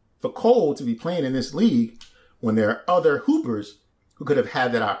for Cole to be playing in this league when there are other hoopers who could have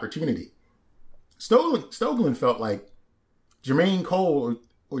had that opportunity. Stoglin felt like Jermaine Cole,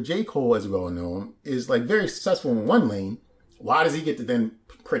 or J. Cole as well known, is like very successful in one lane. Why does he get to then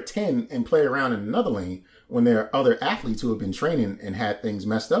pretend and play around in another lane when there are other athletes who have been training and had things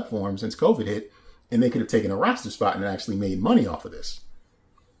messed up for him since COVID hit, and they could have taken a roster spot and actually made money off of this?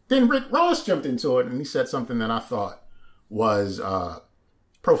 Then Rick Ross jumped into it and he said something that I thought was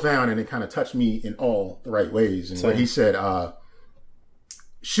profound, and it kind of touched me in all the right ways. And where he said,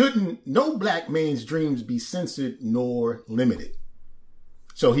 shouldn't no black man's dreams be censored nor limited?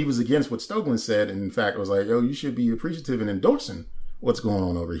 So he was against what Stoglin said, and in fact was like, yo, you should be appreciative and endorsing what's going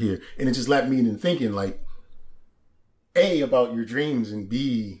on over here. And it just left me in thinking, like, A, about your dreams, and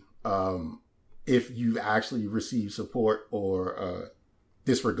B, if you actually receive support or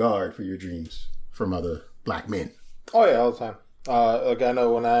disregard for your dreams from other black men. Oh, yeah, all the time. Like I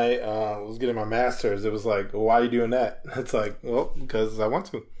know when I was getting my master's, it was like, well, why are you doing that? It's like, well, because I want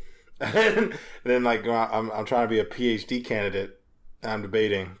to. And then like I'm trying to be a PhD candidate. I'm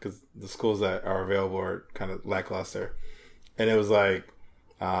debating because the schools that are available are kind of lackluster. And it was like,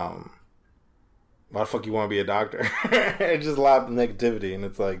 why the fuck you want to be a doctor? It's just a lot of negativity, and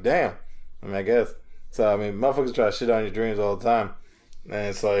it's like, damn. I mean, I guess. So I mean, motherfuckers try to shit on your dreams all the time, and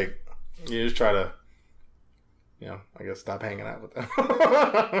it's like you just try to. I guess stop hanging out with them.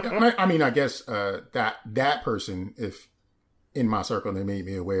 I mean, I guess that person, if in my circle, they made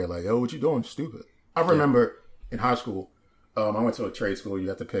me aware, like, oh, what you doing? Stupid. I remember in high school, I went to a trade school. You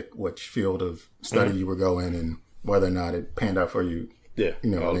had to pick which field of study you were going and whether or not it panned out for you. Yeah.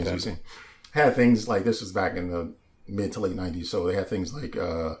 Things you've seen. Had things like, this was back in the mid to late 90s. So they had things like,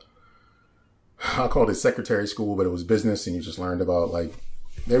 I called it secretary school, but it was business, and you just learned about like,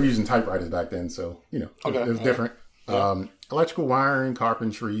 they were using typewriters back then, so, it was different. Yeah. Electrical wiring,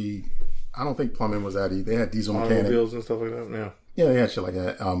 carpentry. I don't think plumbing was that either. They had diesel mechanic. Automobiles and stuff like that, yeah. Yeah, they had shit like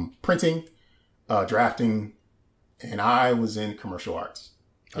that. Printing, drafting, and I was in commercial arts.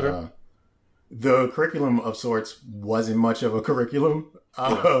 Okay. The curriculum of sorts wasn't much of a curriculum.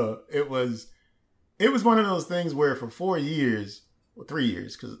 It was one of those things where for 4 years, 3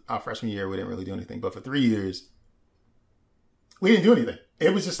 years, because our freshman year we didn't really do anything, but for 3 years, we didn't do anything.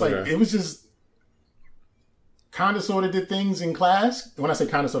 It was just like, it was just kind of sort of did things in class. When I say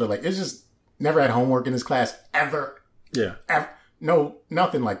kind of sort of, like, it's just never had homework in this class ever. Yeah. Ever. No,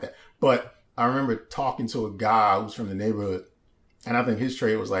 nothing like that. But I remember talking to a guy who's from the neighborhood, and I think his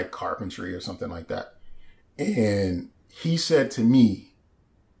trade was like carpentry or something like that. And he said to me,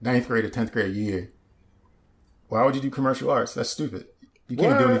 9th grade or 10th grade year, why would you do commercial arts? That's stupid. You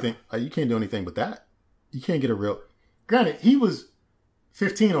can't do anything. Like, you can't do anything but that. You can't get a real... Granted, he was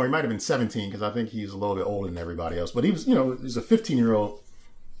 15, or he might have been 17, because I think he's a little bit older than everybody else. But he was, he was a 15-year-old,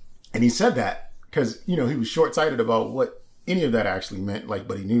 and he said that because, he was short-sighted about what any of that actually meant. Like,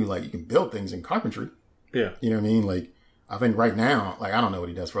 but he knew, like, you can build things in carpentry. Yeah. You know what I mean? Like, I think right now, like, I don't know what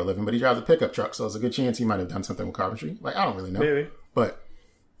he does for a living, but he drives a pickup truck, so there's a good chance he might have done something with carpentry. Like, I don't really know. Maybe. But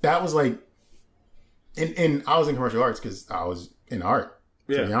that was like, and I was in commercial arts because I was in art,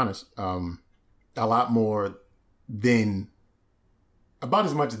 to be honest. A lot more then, about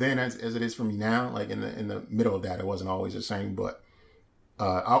as much then as it is for me now. Like in the middle of that, it wasn't always the same. But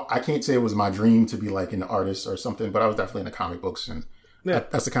I can't say it was my dream to be like an artist or something. But I was definitely into comic books, and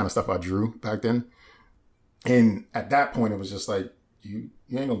that's the kind of stuff I drew back then. And at that point, it was just like, you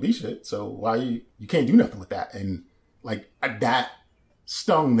ain't gonna be shit. So why you can't do nothing with that? And like that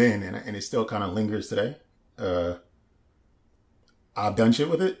stung then, and it still kind of lingers today. I've done shit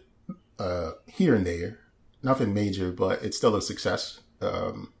with it here and there. nothing major, but it's still a success.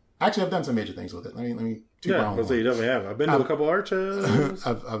 Actually, I've done some major things with it. Let me Yeah, I'll say you definitely have. I've been to a couple art shows.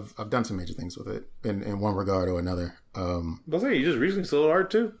 I've done some major things with it in one regard or another. I'll say you just recently sold art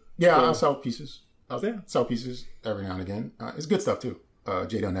too. Yeah, I'll sell pieces. I'll sell pieces every now and again. It's good stuff too.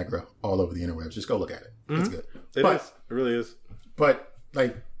 J Del Negro all over the interwebs. Just go look at it. It's good. It is. It really is. But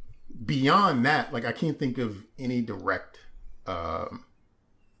like beyond that, like I can't think of any direct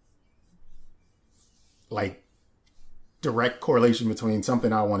correlation between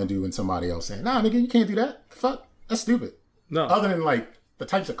something I want to do and somebody else saying, "Nah, nigga, you can't do that. Fuck, that's stupid." No. Other than like the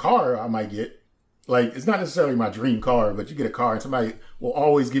types of car I might get. Like, it's not necessarily my dream car, but you get a car and somebody will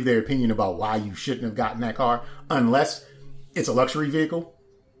always give their opinion about why you shouldn't have gotten that car unless it's a luxury vehicle.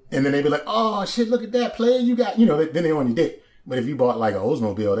 And then they be like, "Oh, shit, look at that player you got." Then they on your dick. But if you bought like an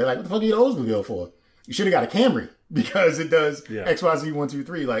Oldsmobile, they're like, "What the fuck are you an Oldsmobile for? You should have got a Camry because it does XYZ 1, 2,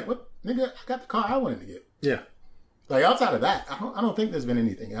 3." Like, what, nigga? I got the car I wanted to get. Yeah. Like, outside of that, I don't think there's been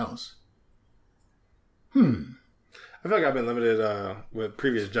anything else. I feel like I've been limited with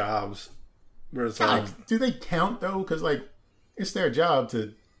previous jobs. Where it's like, do they count though? Because like, it's their job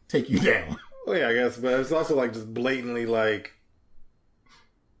to take you down. Well, yeah, I guess, but it's also like just blatantly like,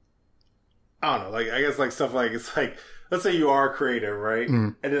 I don't know, like I guess like stuff like it's like, let's say you are creative, right?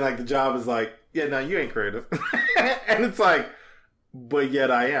 And then like the job is like, yeah, no, you ain't creative, and it's like, but yet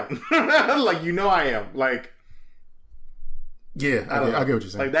I am, like I am, like. Yeah, I get what you're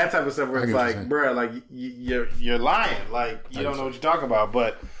saying. Like that type of stuff where it's like, bruh, like you're lying, like you don't know what you're talking about.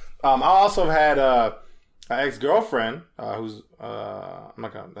 But I also have had an ex-girlfriend who's I'm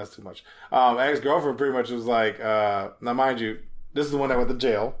not gonna, that's too much. Ex-girlfriend pretty much was like, now mind you, this is the one that went to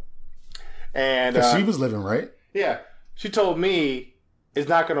jail, and she was living right. Yeah, she told me it's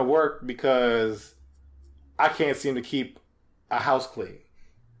not gonna work because I can't seem to keep a house clean.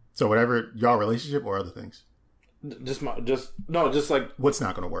 So whatever y'all relationship or other things. Just like what's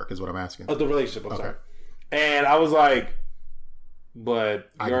not going to work is what I'm asking. Oh, the relationship. I'm sorry. And I was like,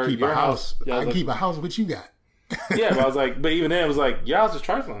 but I can keep a house. I can keep a house. What you got? Yeah, but I was like, but even then, it was like your house is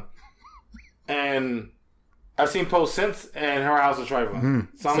trifling. And I've seen posts since, and her house is trifling.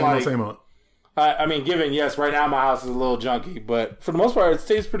 So I'm same old. I mean, given yes, right now my house is a little junky, but for the most part, it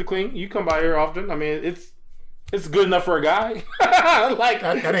stays pretty clean. You come by here often. I mean, it's good enough for a guy. Like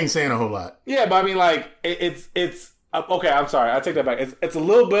that ain't saying a whole lot. Yeah, but I mean, like it's okay. I'm sorry, I take that back. It's a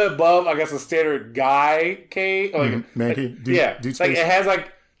little bit above, I guess, a standard guy cave, like man cave. Dude like it has like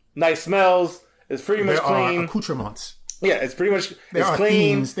nice smells. It's pretty much clean. There are accoutrements. Yeah, it's pretty much there are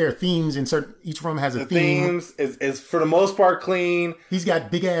clean. Themes. There are themes in certain. Each room has a theme. Themes is for the most part clean. He's got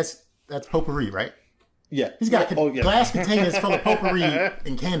big ass. That's potpourri, right? Yeah. He's got glass containers full of potpourri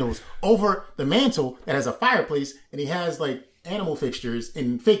and candles over the mantle that has a fireplace, and he has like animal fixtures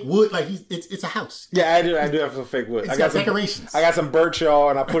and fake wood. Like it's a house. Yeah, I do have some fake wood. I got decorations. I got some birch, y'all,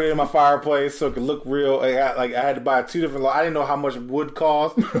 and I put it in my fireplace so it could look real. I had to buy 2 different. I didn't know how much wood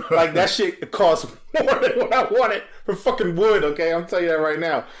cost. Like that shit cost more than what I wanted for fucking wood. Okay, I'm telling you that right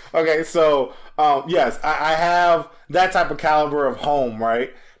now. Okay, so yes, I have that type of caliber of home,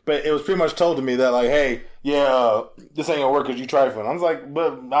 right? But it was pretty much told to me that, like, hey, yeah, this ain't gonna work because you trifling. I was like,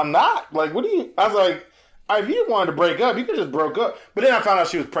 but I'm not. Like, what do you? I was like, if you wanted to break up, you could just broke up. But then I found out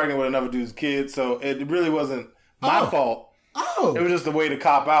she was pregnant with another dude's kid, so it really wasn't my fault. Oh. It was just a way to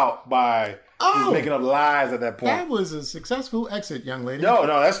cop out by making up lies at that point. That was a successful exit, young lady. No,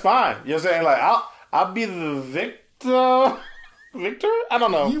 that's fine. You're saying, like, I'll be the victor. Victor? I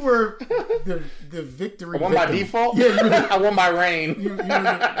don't know. You were the victory I won victim. by default? Yeah, I won by reign. You were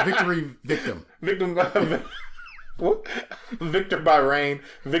the victory victim. Victor by rain,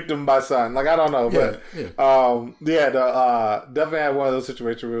 victim by sun. Like, I don't know. But, definitely had one of those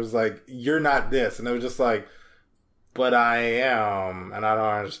situations where it was like, you're not this. And it was just like, but I am. And I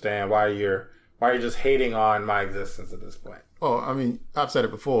don't understand why you're just hating on my existence at this point. Well, I mean, I've said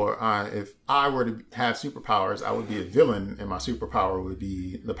it before. If I were to have superpowers, I would be a villain, and my superpower would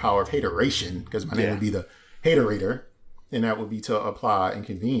be the power of hateration, because my name would be the Haterator, and that would be to apply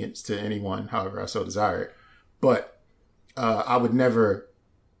inconvenience to anyone, however I so desire. But I would never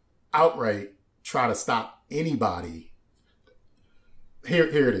outright try to stop anybody. Here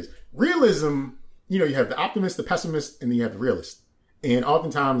it is. Realism, you have the optimist, the pessimist, and then you have the realist. And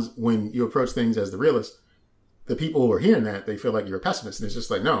oftentimes when you approach things as the realist, the people who are hearing that, they feel like you're a pessimist. And it's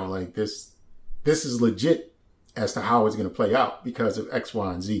just like, no, like this is legit as to how it's going to play out because of X,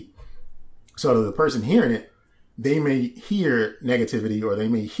 Y, and Z. So to the person hearing it, they may hear negativity, or they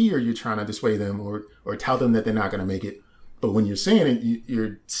may hear you trying to dissuade them or tell them that they're not going to make it. But when you're saying it,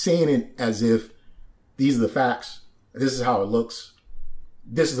 you're saying it as if these are the facts. This is how it looks.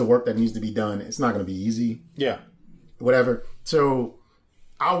 this is the work that needs to be done. It's not going to be easy. Yeah. Whatever. So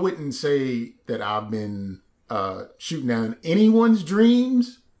I wouldn't say that I've been shooting down anyone's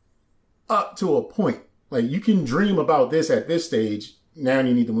dreams up to a point. Like, you can dream about this at this stage. Now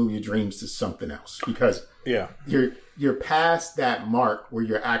you need to move your dreams to something else because you're past that mark where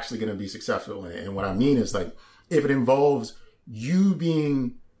you're actually going to be successful in it. And what I mean is, like, if it involves you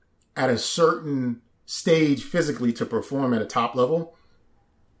being at a certain stage physically to perform at a top level,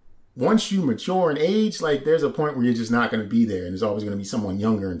 once you mature in age, like, there's a point where you're just not going to be there, and there's always going to be someone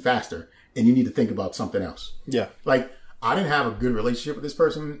younger and faster, and you need to think about something else. Yeah. Like, I didn't have a good relationship with this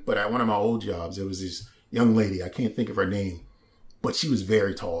person, but at one of my old jobs, there was this young lady. I can't think of her name, but she was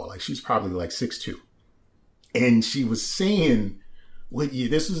very tall. Like, she's probably like 6'2". And she was saying,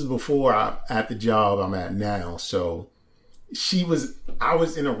 this was before at the job I'm at now. So I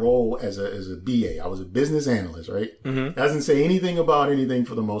was in a role as a BA. I was a business analyst, right? Mm-hmm. Doesn't say anything about anything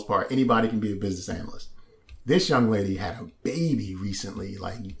for the most part. Anybody can be a business analyst. This young lady had a baby recently,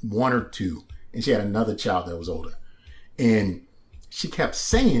 like 1 or 2, and she had another child that was older. And she kept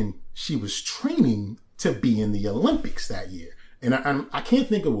saying she was training to be in the Olympics that year. And I can't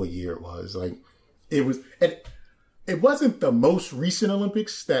think of what year it was. Like, it wasn't the most recent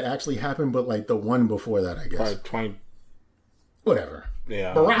Olympics that actually happened, but like the one before that, I guess. Probably 20. Whatever.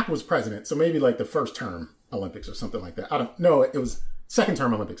 Yeah. Barack was president, so maybe like the first term Olympics or something like that. I don't know. It was second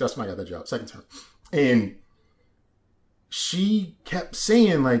term Olympics. That's when I got that job, second term. And she kept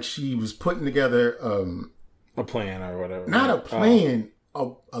saying, like, she was putting together a plan or whatever. Not a plan,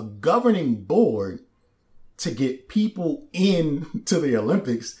 a governing board to get people into the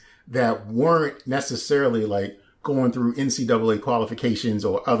Olympics that weren't necessarily like going through NCAA qualifications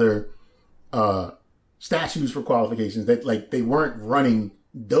or other statutes for qualifications, that like they weren't running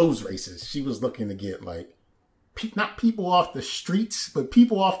those races. She was looking to get like not people off the streets, but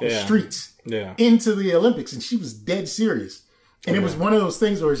people off the streets into the Olympics. And she was dead serious. And it was one of those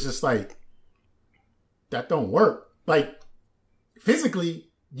things where it's just like, that don't work. Like, physically,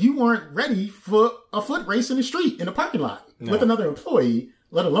 you weren't ready for a foot race in the street, in a parking lot with another employee,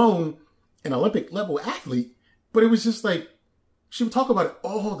 let alone an Olympic level athlete. But it was just like, she would talk about it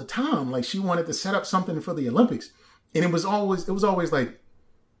all the time. Like, she wanted to set up something for the Olympics. And it was always like,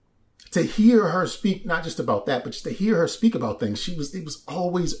 to hear her speak, not just about that, but just to hear her speak about things, it was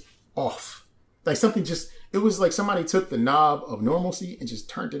always off. Like, something it was like somebody took the knob of normalcy and just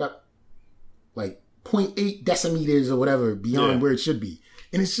turned it up like 0.8 decimeters or whatever beyond where it should be.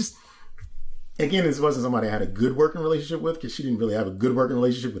 And it's just, again, this wasn't somebody I had a good working relationship with, because she didn't really have a good working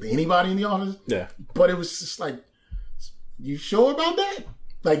relationship with anybody in the office. Yeah. But it was just like, you sure about that?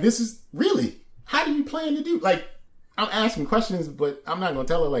 Like, this is really, how do you plan to do? Like, I'm asking questions, but I'm not going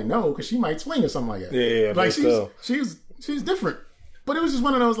to tell her like no, because she might swing or something like that. Yeah. Like, she's different. But it was just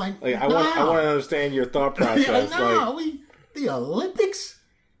one of those like I want to understand your thought process. The Olympics?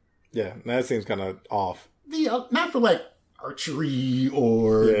 Yeah, that seems kind of off. Not for like archery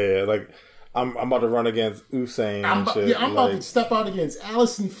or like I'm about to run against Usain. I'm about to step out against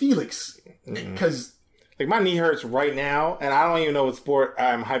Allison Felix because like my knee hurts right now, and I don't even know what sport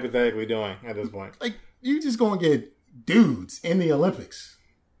I'm hypothetically doing at this point. Like, you just gonna get dudes in the Olympics?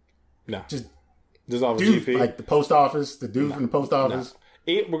 No, just off dude, GP, like the post office, the dude from the post office.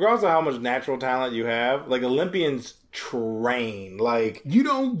 Regardless of how much natural talent you have, like Olympians train. Like, you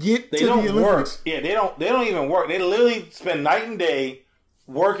don't get to the Olympics. Work. Yeah, they don't even work. They literally spend night and day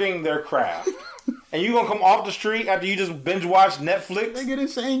working their craft. And you gonna come off the street after you just binge watch Netflix? Nigga,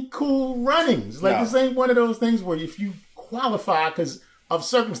 this ain't cool runnings. Like, this ain't one of those things where if you qualify because of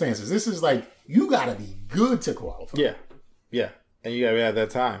circumstances, this is like, you gotta be good to qualify. Yeah. And you gotta have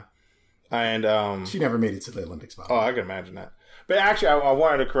that time. And she never made it to the Olympics. Oh, I can imagine that. But actually, I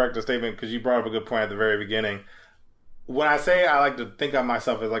wanted to correct the statement because you brought up a good point at the very beginning. When I say I like to think of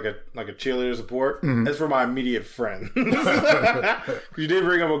myself as like a cheerleader support, it's for my immediate friend. You did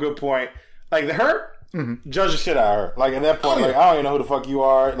bring up a good point. Like, her, judge the shit out of her. Like, at that point, like, I don't even know who the fuck you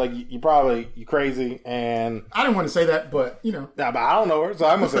are. Like, you crazy. And I didn't want to say that, but you know. Nah, but I don't know her, so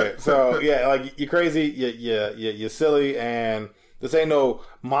I'm gonna say it. So yeah, like, you're crazy. You're silly, and this ain't no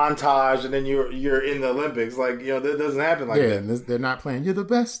montage, and then you're in the Olympics. Like, you know, that doesn't happen like that. Yeah, they're not playing. You're the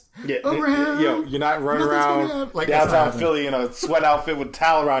best around. You're not running around like downtown Philly in a sweat outfit with a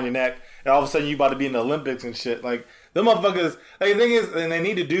towel around your neck, and all of a sudden you about to be in the Olympics and shit. Like, them motherfuckers. Like, the thing is, and they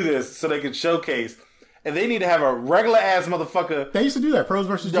need to do this so they can showcase. And they need to have a regular ass motherfucker. They used to do that, pros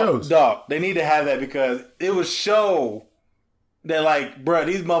versus Joes. Dog, they need to have that because it would show that, like, bruh,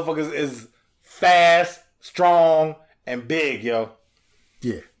 these motherfuckers is fast, strong, and big, yo.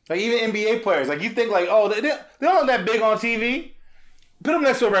 Yeah. Like, even NBA players, like, you think, like, oh, they don't that big on TV. Put him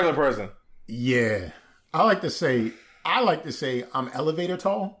next to a regular person. Yeah. I like to say I'm elevator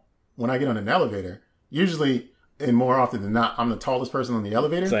tall when I get on an elevator. Usually, and more often than not, I'm the tallest person on the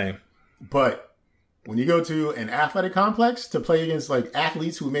elevator. Same. But when you go to an athletic complex to play against like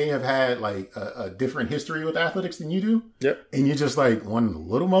athletes who may have had like a different history with athletics than you do, Yep. and you're just like one of the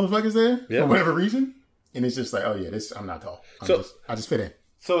little motherfuckers there Yep. for whatever reason, and it's just like, oh yeah, I'm not tall. I just fit in.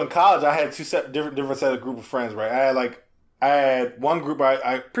 So in college, I had different set of group of friends, right? I had one group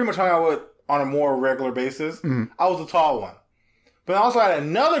I pretty much hung out with on a more regular basis. Mm-hmm. I was the tall one. But I also had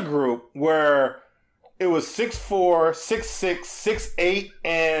another group where it was 6'4", 6'6", 6'8",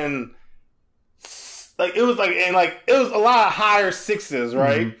 and it was a lot of higher sixes,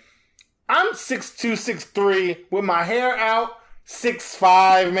 right? Mm-hmm. I'm 6'2", 6'3", with my hair out,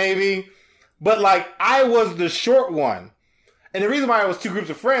 6'5", maybe. But like I was the short one. And the reason why it was two groups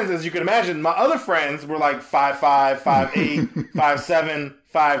of friends, as you can imagine, my other friends were like 5'5", 5'8", 5'7",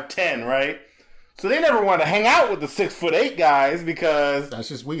 5'10", right? So they never wanted to hang out with the 6'8" guys because That's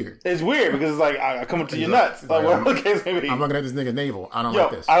just weird. it's weird because it's like I come up to your nuts. Like whatever the case may be. I'm looking at this nigga navel. I don't Yo,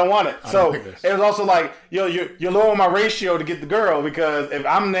 like this. I don't want it. I So don't like this. it was also like, yo, you're lowering my ratio to get the girl because if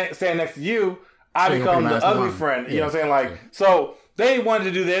I'm standing next to you, I So you're become gonna be the last in ugly line. friend. You Yeah. know what I'm saying? Like, Yeah. so they wanted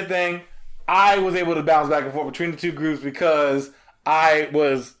to do their thing. I was able to bounce back and forth between the two groups because I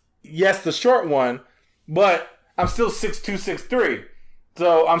was, yes, the short one, but I'm still 6'2", 6'3".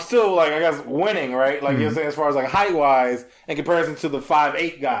 So I'm still like, I guess, winning, right? Like, you know what I'm saying, as far as like height wise in comparison to the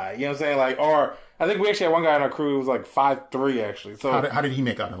 5'8" guy. You know what I'm saying? Like, or I think we actually had one guy in our crew who was like 5'3" actually. So How did he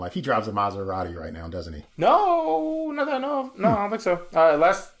make out in life? He drives a Maserati right now, doesn't he? no, not that I know of. No, I don't think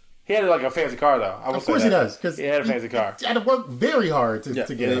so. He had like a fancy car though. I will Of say course that. he does, because he had a fancy car. He had to work very hard to Yeah,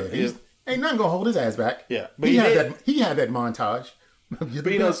 get yeah, it. yeah. Ain't nothing gonna hold his ass back. Yeah, but he he had did- that. He had that montage. But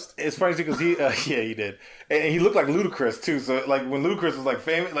you know, it's funny too because he did, and he looked like Ludacris too. So like when Ludacris was like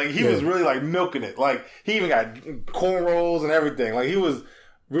famous, like he was really like milking it. Like he even got cornrows and everything. Like he was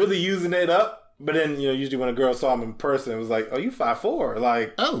really using it up. But then usually when a girl saw him in person, it was like, oh, you 5'4".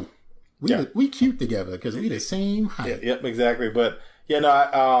 Like we cute together because we the same height. yep, exactly. But yeah, no,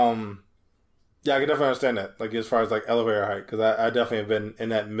 I can definitely understand that. Like as far as like elevator height, because I definitely have been in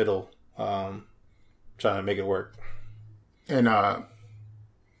that middle, trying to make it work. And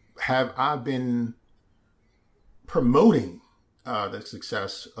have I been promoting the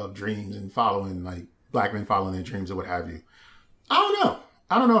success of dreams and following like black men following their dreams or what have you? I don't know.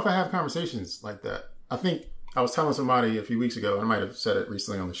 I don't know if I have conversations like that. I think I was telling somebody a few weeks ago, and I might have said it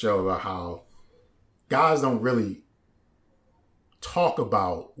recently on the show, about how guys don't really talk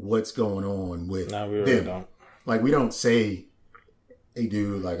about what's going on with No, we really them. don't. Like, we don't say, hey,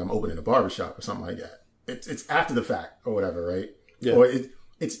 dude, like, I'm opening a barbershop or something like that. It's after the fact or whatever, right? Yeah. Or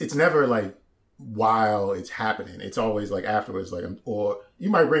it's never like while it's happening. It's always like afterwards, like, or you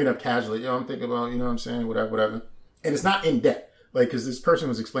might bring it up casually. I'm thinking about, you know what I'm saying? Whatever. And it's not in depth. Like, because this person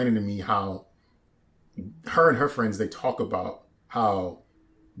was explaining to me how her and her friends, they talk about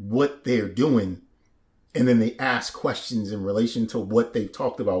what they're doing, and then they ask questions in relation to what they've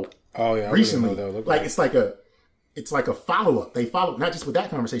talked about Oh yeah, I recently. really know what that would look Like it's like a follow-up. They follow not just with that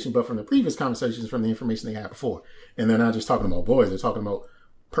conversation, but from the previous conversations, from the information they had before. And they're not just talking about boys, they're talking about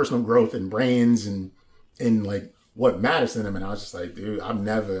personal growth and brands and like what matters to them. And I was just like, dude, I've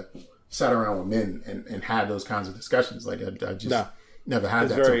never sat around with men and had those kinds of discussions. Like I just never had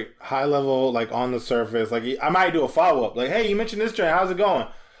It's that. very high level, like on the surface. Like I might do a follow up, like, hey, you mentioned this joint, how's it going?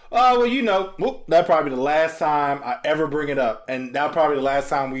 Oh, well, that'll probably be the last time I ever bring it up, and that'll probably be the last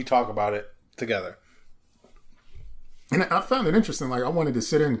time we talk about it together. And I found it interesting. Like, I wanted to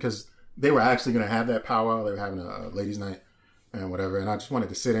sit in because they were actually going to have that powwow. They were having a ladies' night and whatever. And I just wanted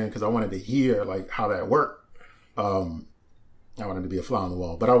to sit in because I wanted to hear like how that worked. I wanted to be a fly on the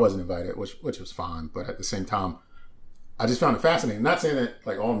wall, but I wasn't invited, which was fine. But at the same time, I just found it fascinating. Not saying that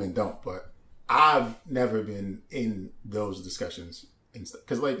like all men don't, but I've never been in those discussions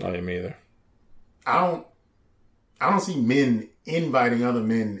because like Not me either. I don't see men inviting other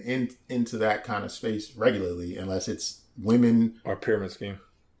men into that kind of space regularly unless it's women Or pyramid scheme.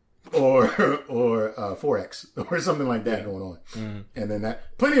 or Forex or something like that going on. And then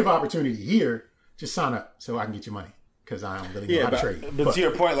that plenty of opportunity here. Just sign up so I can get your money because I don't really know how to trade. But to your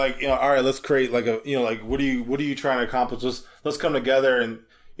point, like, all right, let's create like like what are you trying to accomplish? Let's come together and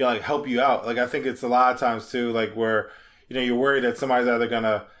like help you out. Like I think it's a lot of times too, like where you're worried that somebody's either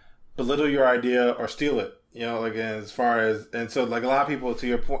gonna belittle your idea or steal it. Like as far as, and so like a lot of people, to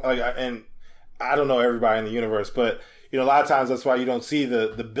your point, like, and I don't know everybody in the universe, but a lot of times that's why you don't see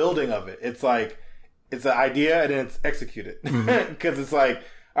the building of it. It's like it's an idea and then it's executed because it's like,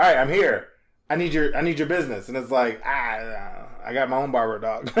 all right, I'm here. I need your business, and it's like, I got my own barber,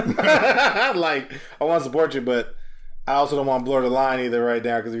 dog. Like, I want to support you, but I also don't want to blur the line either right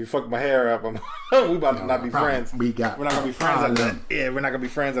now, because if you fuck my hair up, we about to not be friends. We're not gonna be friends after that. Yeah, we're not gonna be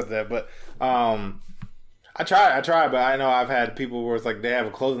friends after that. But I try, but I know I've had people where it's like they have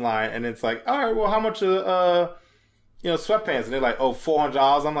a clothing line, and it's like, all right, well, how much sweatpants? And they're like, oh,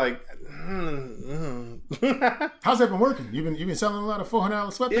 $400. I'm like, How's that been working? You've been selling a lot of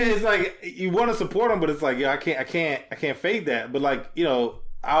 $400 sweatpants. Yeah, it's like you want to support them, but it's like, yeah, I can't fade that. But like,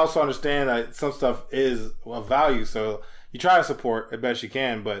 I also understand that some stuff is of value, so you try to support as best you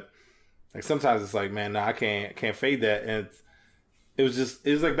can. But like sometimes it's like, man, no, I can't fade that. And it was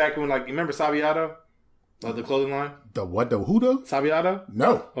like back when, like, you remember Sabiato, like the clothing line. The what? The who though? Sabiato?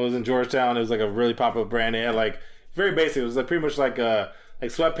 No. It was in Georgetown. It was like a really popular brand. They had like very basic. It was like pretty much like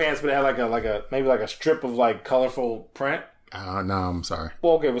sweatpants, but it had like a maybe like a strip of like colorful print. No, I'm sorry.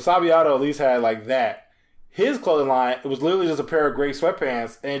 Well, okay, but Sabiato at least had like that. His clothing line, it was literally just a pair of gray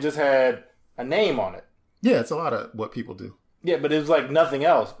sweatpants, and it just had a name on it. Yeah, it's a lot of what people do. Yeah, but it was like nothing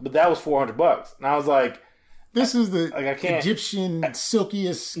else. But that was $400, and I was like, "This is the like I can't, Egyptian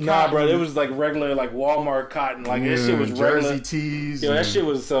silkiest." Nah, bro, it was like regular like Walmart cotton. Like that shit was regular. Jersey tees. That shit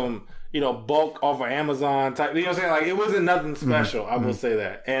was some bulk off of Amazon type. You know what I'm saying? Like it wasn't nothing special. I will say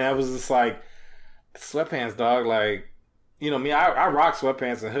that, and I was just like, sweatpants, dog. Like. Me, I rock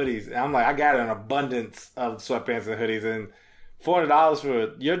sweatpants and hoodies. And I'm like, I got an abundance of sweatpants and hoodies, and $400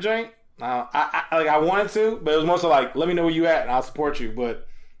 for your drink. I wanted to, but it was mostly like, let me know where you at, and I'll support you. But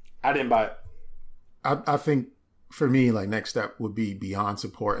I didn't buy it. I think for me, like next step would be beyond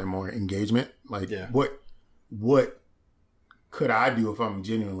support and more engagement. Like, what could I do if I'm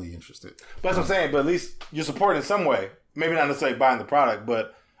genuinely interested? But that's what I'm saying. But at least you're supporting in some way. Maybe not necessarily buying the product,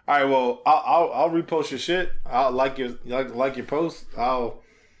 but. All right, well, I'll repost your shit. I'll like your post. I'll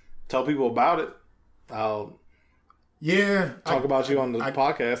tell people about it. I'll talk about you on the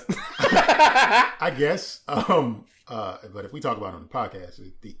podcast. I guess. But if we talk about it on the podcast,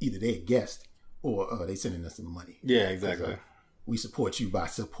 either they a guest or they sending us some money. Yeah, exactly. We support you by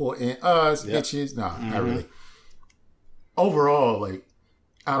supporting us, bitches. Nah, not really. Overall, like,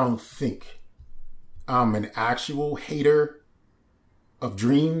 I don't think I'm an actual hater of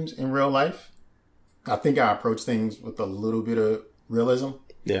dreams in real life. I think I approach things with a little bit of realism.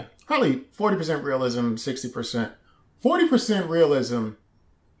 Yeah. Probably 40% realism, 60%. 40% realism,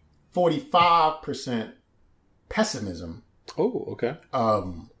 45% pessimism. Oh, okay.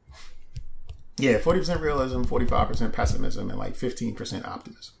 Yeah, 40% realism, 45% pessimism, and like 15%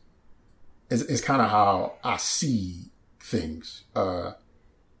 optimism. It's kind of how I see things.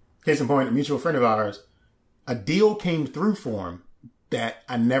 Case in point, a mutual friend of ours, a deal came through for him that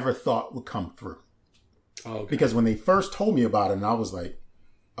I never thought would come through. Oh, okay. Because when they first told me about it, and I was like,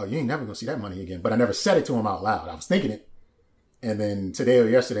 oh, you ain't never gonna see that money again. But I never said it to him out loud. I was thinking it. And then today or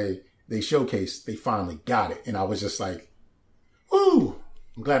yesterday, they showcased, they finally got it. And I was just like, woo,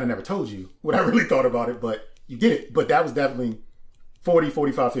 I'm glad I never told you what I really thought about it, but you did it. But that was definitely 40,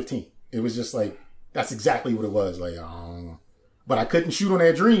 45, 15. It was just like, that's exactly what it was. Like, but I couldn't shoot on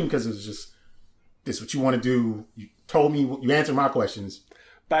that dream because it was just, this is what you want to do. You told me, you answered my questions.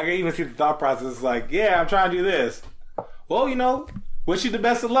 But I can even see the thought process like, yeah, I'm trying to do this. Well, wish you the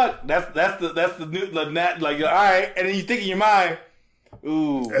best of luck. That's the new, like, all right. And then you think in your mind,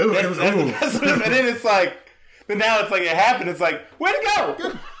 ooh. And then it's like, but now it's like it happened. It's like, way to go.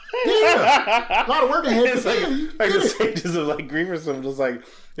 Yeah. A lot of work ahead. It's like the stages of like grief or something. Just like,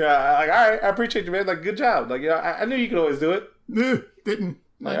 yeah, like, all right, I appreciate you, man. Like, good job. Like, I knew you could always do it. Didn't.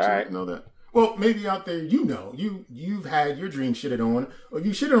 Like, all right. Know that. Well, maybe out there, you've had your dreams shitted on, or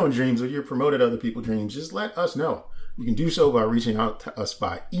you shitted on dreams, or you promoted other people's dreams. Just let us know. You can do so by reaching out to us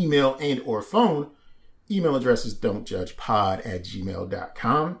by email and or phone. Email address is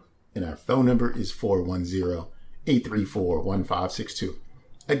don'tjudgepod@gmail.com, and our phone number is 410-834-1562.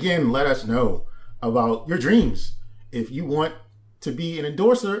 Again, let us know about your dreams. If you want to be an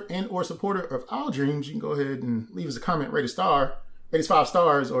endorser and or supporter of our dreams, you can go ahead and leave us a comment, rate us 5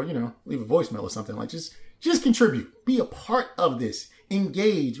 stars, or, leave a voicemail or something. Like, just contribute. Be a part of this.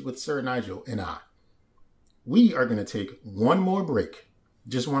 Engage with Sir Nigel and I. We are going to take one more break.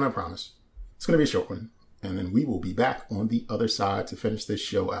 Just one, I promise. It's going to be a short one. And then we will be back on the other side to finish this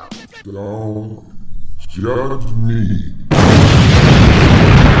show out. Don't judge me.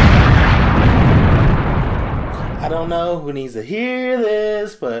 I don't know who needs to hear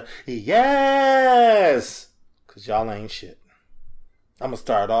this, but yes! Because y'all ain't shit. I'm going to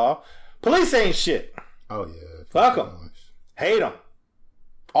start off. Police ain't shit. Oh, yeah. Fuck them. Hate them.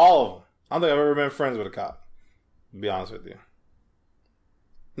 All of them. I don't think I've ever been friends with a cop, to be honest with you.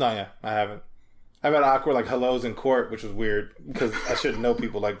 No, yeah, I haven't. I've had awkward like hellos in court, which was weird because I shouldn't know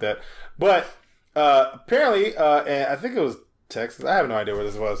people like that. But apparently, and I think it was Texas. I have no idea where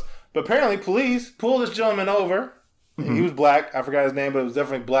this was. But apparently, police pulled this gentleman over. Mm-hmm. He was black. I forgot his name, but it was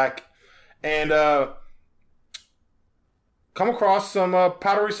definitely black. And come across some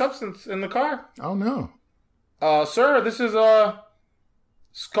powdery substance in the car. Oh, no. Sir, this is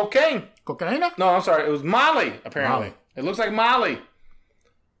cocaine. Cocaine? No, I'm sorry. It was Molly, apparently. Molly. It looks like Molly.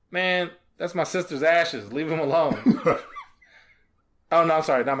 Man, that's my sister's ashes. Leave them alone. Oh, no, I'm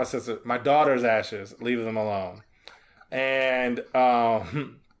sorry. Not my sister. My daughter's ashes. Leave them alone. And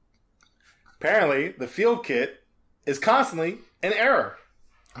apparently, the field kit is constantly in error.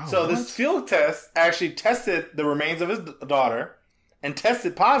 Oh, so this field test actually tested the remains of his daughter and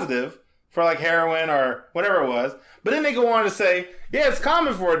tested positive for like heroin or whatever it was. But then they go on to say, yeah, it's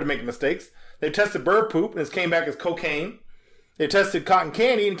common for it to make mistakes. They tested bird poop and it came back as cocaine. They tested cotton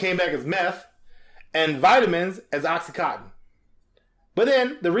candy and it came back as meth. And vitamins as Oxycontin. But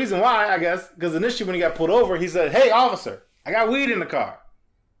then, the reason why, I guess, because initially when he got pulled over, he said, hey, officer, I got weed in the car.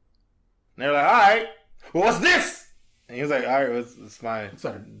 And they're like, all right, well, what's this? And he was like, all right, it's my...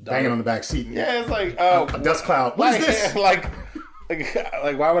 Started banging on the back seat. Yeah, it's like... a dust cloud. What's this? Like,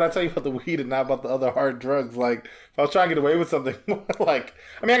 why would I tell you about the weed and not about the other hard drugs? Like, if I was trying to get away with something, like...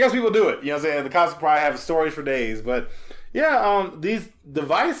 I mean, I guess people do it. You know what I'm saying? The cops probably have stories for days. But, yeah, these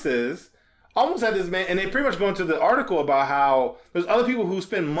devices... almost had this man, and they pretty much go into the article about how there's other people who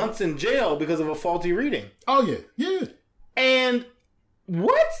spend months in jail because of a faulty reading. Oh yeah, yeah. And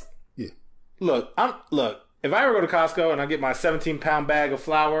what? Yeah. Look, if I ever go to Costco and I get my 17-pound bag of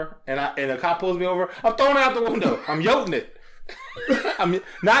flour and a cop pulls me over, I'm throwing it out the window. I'm yoting it. I'm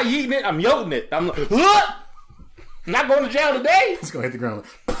not yeeting it. I'm yoting it. I'm like, look, I'm not going to jail today. It's gonna hit the ground.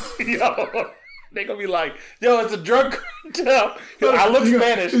 Yo. They're going to be like, yo, it's a drug cartel. I look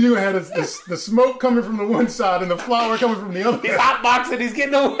Spanish. You're going to have the smoke coming from the one side and the flour coming from the other. He's hotboxing. He's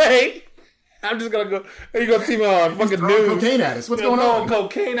getting away. I'm just going to go. You're going to see me on fucking news. Cocaine at us. What's going on?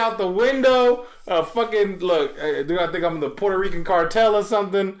 Cocaine out the window. Fucking, look, do I think I'm the Puerto Rican cartel or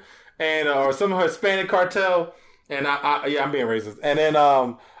something? And or some Hispanic cartel. And I'm being racist. And then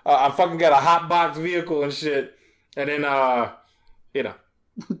I fucking got a hotbox vehicle and shit. And then,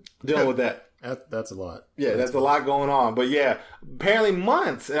 dealing with that. That's a lot. Yeah, that's a lot going on. But yeah, apparently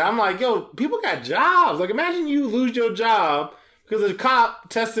months. And I'm like, yo, people got jobs. Like, imagine you lose your job because a cop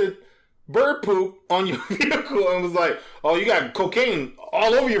tested bird poop on your vehicle and was like, oh, you got cocaine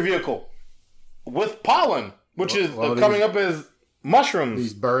all over your vehicle with pollen, which is coming up as mushrooms.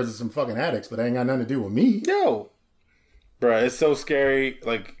 These birds are some fucking addicts, but they ain't got nothing to do with me. Yo. Bruh, it's so scary.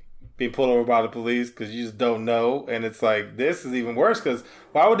 Like, being pulled over by the police because you just don't know. And it's like, this is even worse because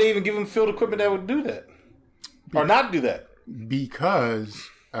why would they even give them field equipment that would do that? Or not do that? Because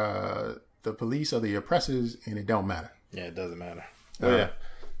the police are the oppressors and it don't matter. Yeah, it doesn't matter. Well, yeah.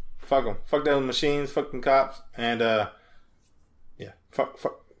 Fuck them. Fuck those machines. Fuck them cops. And, yeah. Fuck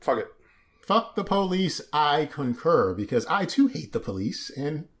it. Fuck the police. I concur because I too hate the police.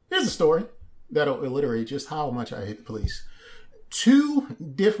 And here's a story that'll illustrate just how much I hate the police. 2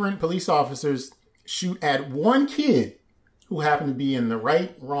 different police officers shoot at one kid who happened to be in the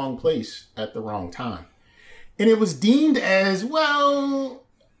wrong place at the wrong time. And it was deemed as, well,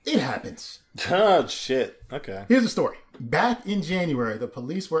 it happens. Oh, shit. Okay. Here's the story. Back in January, the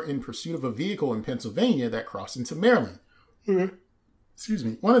police were in pursuit of a vehicle in Pennsylvania that crossed into Maryland. Mm-hmm. Excuse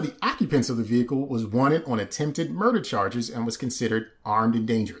me. One of the occupants of the vehicle was wanted on attempted murder charges and was considered armed and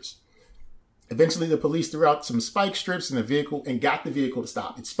dangerous. Eventually, the police threw out some spike strips in the vehicle and got the vehicle to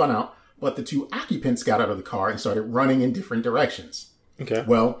stop. It spun out, but the 2 occupants got out of the car and started running in different directions. Okay.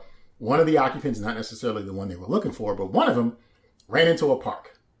 Well, one of the occupants, not necessarily the one they were looking for, but one of them ran into a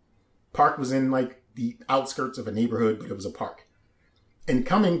park. Park was in like the outskirts of a neighborhood, but it was a park. And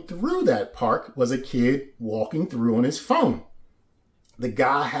coming through that park was a kid walking through on his phone. The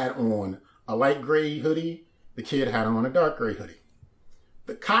guy had on a light gray hoodie. The kid had on a dark gray hoodie.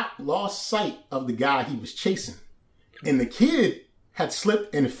 The cop lost sight of the guy he was chasing, and the kid had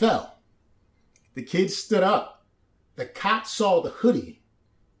slipped and fell. The kid stood up. The cop saw the hoodie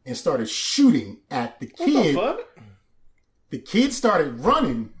and started shooting at the kid. What the fuck? The kid started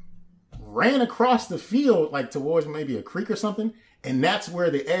running, ran across the field like towards maybe a creek or something, and that's where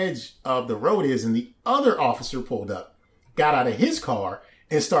the edge of the road is, and the other officer pulled up, got out of his car,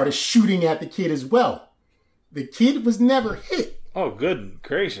 and started shooting at the kid as well. The kid was never hit. Oh, good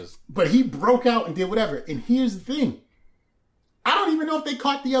gracious. But he broke out and did whatever. And here's the thing. I don't even know if they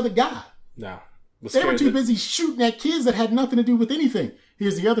caught the other guy. No. They were too busy shooting at kids that had nothing to do with anything.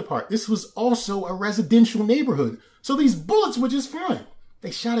 Here's the other part. This was also a residential neighborhood. So these bullets were just fine.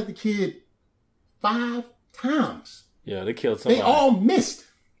 They shot at the kid 5 times. Yeah, they killed somebody. They all missed.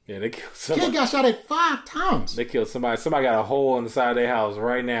 Yeah, they killed somebody. Kid got shot at 5 times. They killed somebody. Somebody got a hole in the side of their house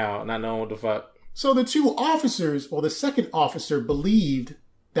right now, not knowing what the fuck. So the 2 officers, or the second officer, believed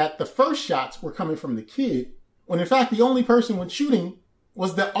that the first shots were coming from the kid, when in fact the only person with shooting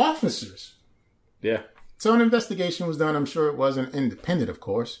was the officers. Yeah. So an investigation was done. I'm sure it wasn't independent, of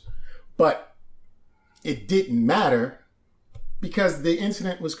course, but it didn't matter because the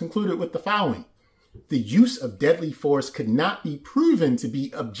incident was concluded with the following. The use of deadly force could not be proven to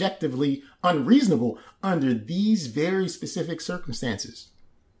be objectively unreasonable under these very specific circumstances.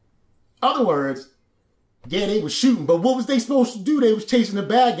 Other words, yeah, they were shooting, but what was they supposed to do? They was chasing the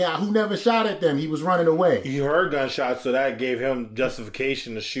bad guy who never shot at them. He was running away. He heard gunshots, so that gave him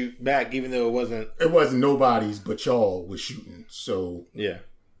justification to shoot back, even though it wasn't... It wasn't nobody's but y'all was shooting. So, yeah.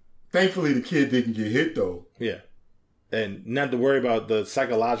 Thankfully, the kid didn't get hit, though. Yeah. And not to worry about the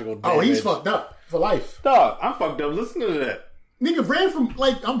psychological damage. Oh, he's fucked up for life. Dog, I'm fucked up listening to that. Nigga ran from,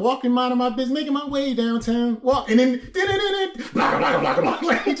 like, I'm walking, minding my business, making my way downtown, and then, blah, blah, blah, blah, blah.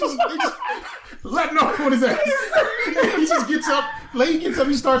 Like, he just letting off on his ass. He just gets up,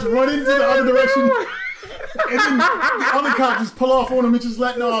 he starts running to the other direction, and then the other cop just pull off on him and just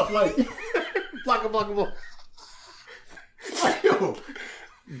letting off, like, blockable. Like, yo.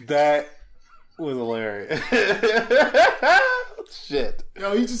 That was hilarious. Shit.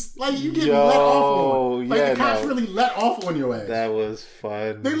 Yo, he just, like, you getting let off on. Like, yeah, the cops really let off on your ass. That was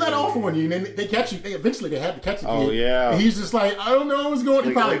fun. They let off on you, and then they catch you. Eventually, they had to catch you. Oh, yeah. And he's just like, I don't know what's going on.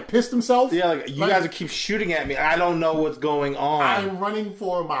 He probably pissed himself. Yeah, like, you guys keep shooting at me. I don't know what's going on. I'm running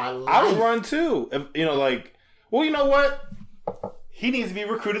for my life. I would run, too. If, you know, like, well, you know what? He needs to be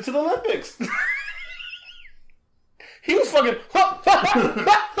recruited to the Olympics. He was fucking...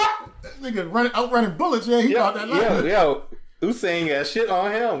 Nigga outrunning bullets, yeah, he caught that line. Yo, Usain got shit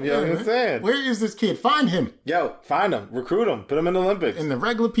on him. You know what I'm saying? Where is this kid? Find him. Yo, find him. Recruit him. Put him in the Olympics. And the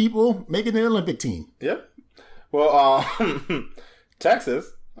regular people making the Olympic team. Yep. Well,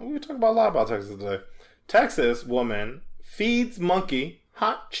 Texas. We talk about a lot about Texas today. Texas woman feeds monkey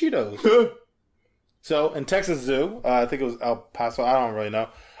hot Cheetos. So, in Texas Zoo, I think it was El Paso, I don't really know.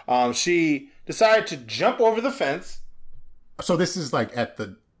 She decided to jump over the fence. So this is like at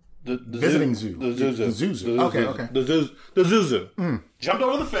the visiting zoo. The zoo. Okay. The zoo. Jumped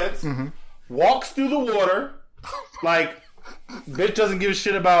over the fence, walks through the water, like, bitch doesn't give a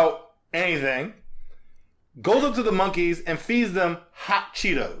shit about anything, goes up to the monkeys and feeds them hot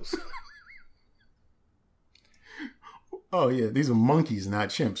Cheetos. Oh, yeah. These are monkeys, not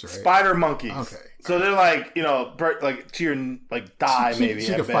chimps, right? Spider monkeys. Okay. So they're like, you know, like to your like thigh, maybe.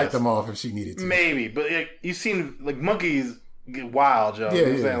 She could fight them off if she needed to. Maybe, but you've seen like monkeys get wild, Joe. Yeah, you know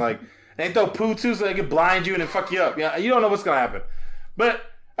what I'm saying? Like, they throw poo too, so they can blind you and then fuck you up. You know, you don't know what's gonna happen. But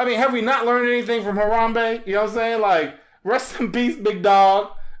I mean, have we not learned anything from Harambe? You know what I'm saying? Like, rest in peace, big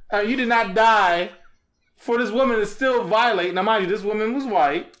dog. You did not die for this woman to still violate. Now, mind you, this woman was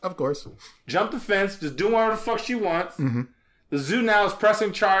white. Of course. Jumped the fence, just doing whatever the fuck she wants. The zoo now is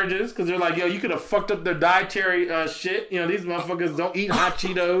pressing charges because they're like, yo, you could have fucked up their dietary shit. You know, these motherfuckers don't eat hot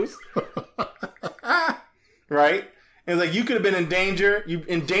Cheetos. Right? And it's like, you could have been in danger. You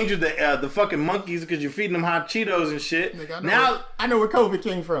endangered the fucking monkeys because you're feeding them hot Cheetos and shit. I know where COVID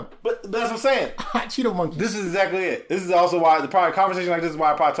came from. But that's what I'm saying. Hot Cheeto monkeys. This is exactly it. This is also why probably conversation like this is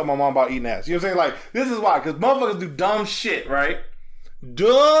why I probably tell my mom about eating ass. You know what I'm saying? Like, this is why. Because motherfuckers do dumb shit, right?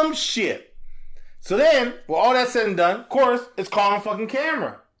 Dumb shit. So then, with all that said and done, of course, it's caught on fucking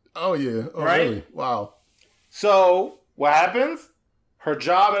camera. Oh, yeah. Oh, right? Really? Wow. So, what happens? Her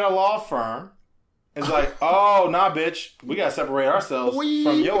job at a law firm is like, oh, nah, bitch. We got to separate ourselves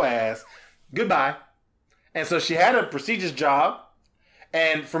from your ass. Goodbye. And so she had a prestigious job.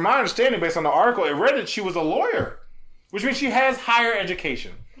 And from my understanding, based on the article, it read that she was a lawyer, which means she has higher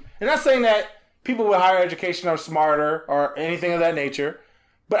education. And not saying that people with higher education are smarter or anything of that nature.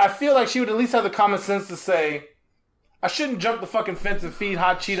 But I feel like she would at least have the common sense to say, I shouldn't jump the fucking fence and feed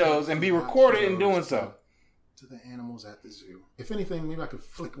hot Cheetos and be recorded in doing so. To the animals at the zoo. If anything, maybe I could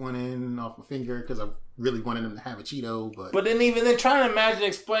flick one in off my finger because I really wanted them to have a Cheeto. But then even then, trying to imagine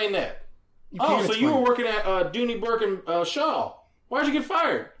explain that. So you were working at Dooney Burke and Shaw. Why'd you get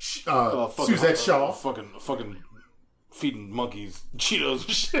fired? Suzette Shaw. Fucking feeding monkeys Cheetos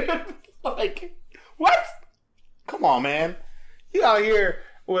and shit. Like, what? Come on, man. You out here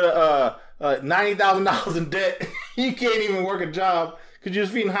with $90,000 in debt. You can't even work a job because you're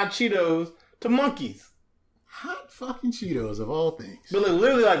just feeding hot Cheetos to monkeys. Hot fucking Cheetos of all things. But like,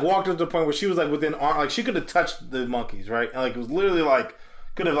 literally, like, walked up to the point where she was like within arm, like she could have touched the monkeys, right? And like it was literally like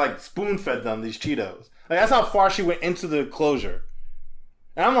could have like spoon fed them these Cheetos. Like that's how far she went into the closure.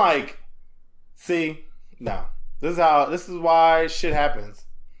 And I'm like, See, no. This is why shit happens.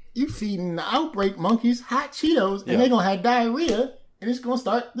 You feeding the outbreak monkeys hot Cheetos, and they're gonna have diarrhea, and it's gonna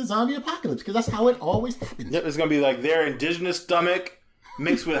start the zombie apocalypse because that's how it always happens. Yep, it's gonna be like their indigenous stomach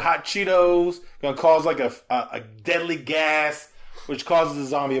mixed with hot Cheetos, gonna cause like a deadly gas, which causes a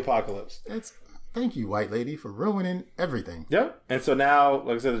zombie apocalypse. Thank you, white lady, for ruining everything. Yep. And so now,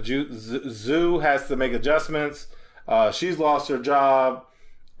 like I said, the zoo has to make adjustments. She's lost her job,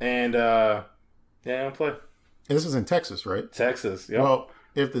 and I'm play. And this was in Texas, right? Texas. Yep. Well,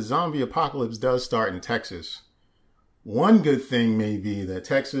 if the zombie apocalypse does start in Texas, one good thing may be that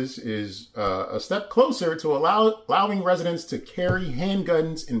Texas is a step closer to allowing residents to carry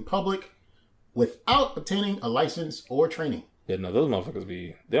handguns in public without obtaining a license or training. Yeah, no, those motherfuckers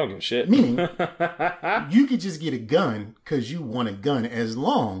they don't give a shit. Meaning, you could just get a gun because you want a gun as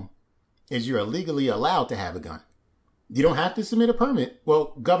long as you're legally allowed to have a gun. You don't have to submit a permit.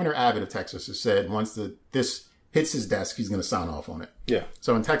 Well, Governor Abbott of Texas has said once this hits his desk, he's going to sign off on it. Yeah.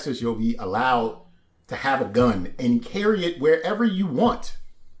 So in Texas, you'll be allowed to have a gun and carry it wherever you want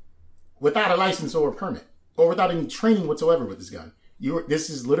without a license or a permit or without any training whatsoever with this gun. This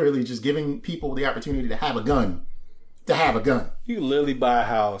is literally just giving people the opportunity to have a gun. You literally buy a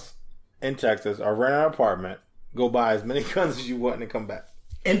house in Texas or rent an apartment, go buy as many guns as you want and come back.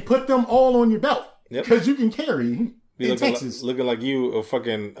 And put them all on your belt. Yep. Because you can carry in Texas. Looking like you a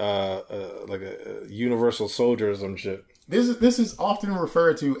fucking like a universal soldier or some shit. This is often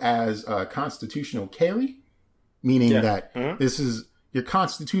referred to as constitutional carry, meaning that this is your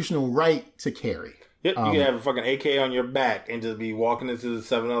constitutional right to carry. Yep, you can have a fucking AK on your back and just be walking into the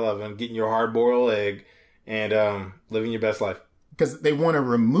 7-Eleven, getting your hard-boiled egg, and living your best life. Because they want to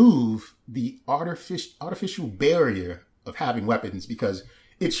remove the artificial barrier of having weapons because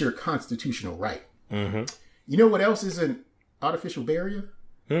it's your constitutional right. Mm-hmm. You know what else is an artificial barrier?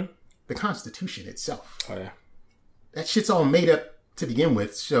 The Constitution itself. Oh, yeah. That shit's all made up to begin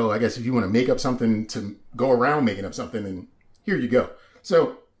with. So I guess if you want to make up something to go around making up something, then here you go.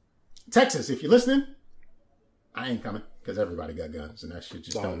 So Texas, if you're listening, I ain't coming because everybody got guns, and that shit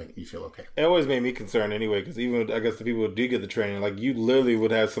just don't make me feel okay. It always made me concerned anyway, because even I guess the people who do get the training, like you literally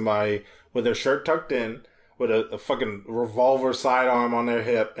would have somebody with their shirt tucked in, with a fucking revolver sidearm on their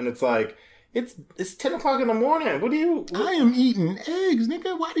hip, and it's like, it's 10 o'clock in the morning. I am eating eggs,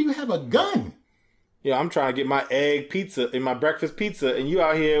 nigga. Why do you have a gun? Yeah, I'm trying to get my egg pizza and my breakfast pizza, and you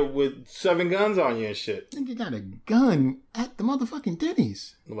out here with 7 guns on you and shit. Nigga got a gun at the motherfucking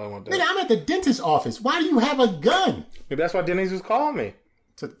Denny's. Nobody want that. Nigga, I'm at the dentist's office. Why do you have a gun? Maybe that's why Denny's was calling me.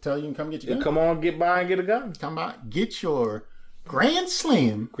 To tell you to come get your gun? Come on, get by and get a gun. Come by, get your Grand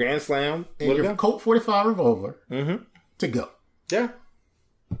Slam. And your Colt 45 revolver to go. Yeah.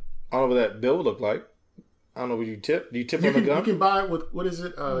 I don't know what that bill would look like. I don't know what you tip. Do you tip on the gun? You can buy it with, what is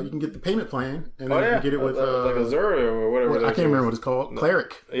it? You can get the payment plan. And then you can get it with... like a Zuri or whatever. I can't remember what it's called. No.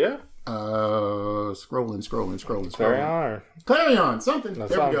 Cleric. Yeah. Scrolling. Clarion. Something. That's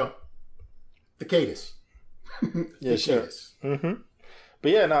there something. We go. The Cadus. Yeah, sure. Mm-hmm.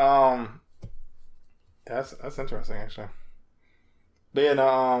 But yeah, no, that's interesting, actually. But yeah,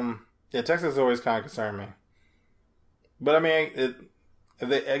 no, Texas always kind of concerned me. But I mean,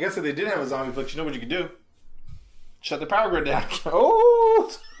 I guess if they did have a zombie flick, you know what you could do? Shut the power grid down.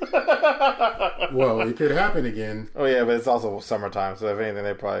 Oh! Well, it could happen again. Oh, yeah, but it's also summertime, so if anything,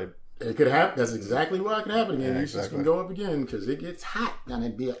 they probably... It could happen. That's exactly why it could happen again. Yeah, exactly. Can go up again, because it gets hot down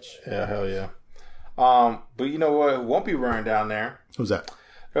that bitch. Yeah, hell yeah. But you know what won't be running down there? Who's that?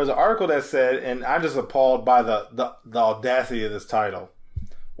 There was an article that said, and I'm just appalled by the audacity of this title.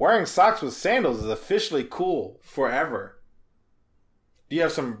 Wearing socks with sandals is officially cool forever. Do you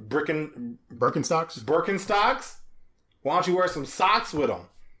have some Birkenstocks? Birkenstocks? Why don't you wear some socks with them?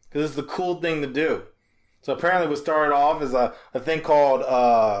 Because it's the cool thing to do. So apparently what started off as a thing called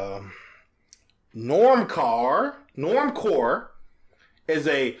Normcore is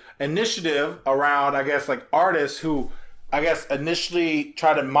a initiative around, I guess, like artists who, I guess, initially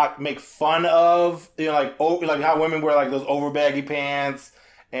try to make fun of, you know, like how women wear like those over baggy pants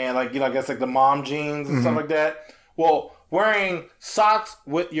and like, you know, I guess like the mom jeans and stuff like that. Well, wearing socks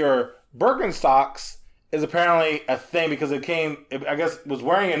with your Birkenstocks is apparently a thing because was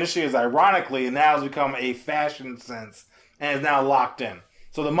wearing initially as ironically, and now has become a fashion sense and is now locked in.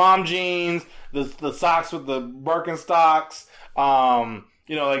 So the mom jeans, the socks with the Birkenstocks,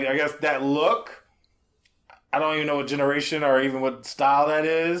 you know, like I guess that look, I don't even know what generation or even what style that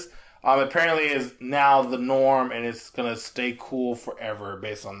is. Apparently is now the norm and it's going to stay cool forever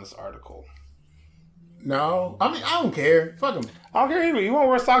based on this article. No, I mean, I don't care. Fuck them. I don't care either. You want to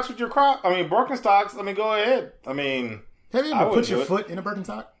wear socks with your Birkenstocks? I mean, go ahead. I mean, have you ever put your foot in a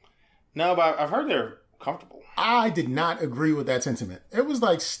Birkenstock? No, but I've heard they're comfortable. I did not agree with that sentiment. It was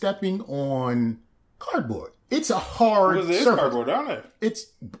like stepping on cardboard. It's a hard surface. Cardboard, don't it? It's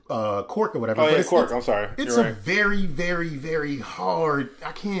cork or whatever. Oh, yeah, cork. I'm sorry. It's a very, very, very hard.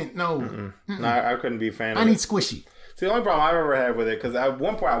 I can't. No. No, I couldn't be a fan of it. I need squishy. See, the only problem I've ever had with it, because at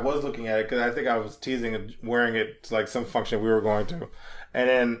one point I was looking at it, because I think I was teasing wearing it to like some function we were going to. And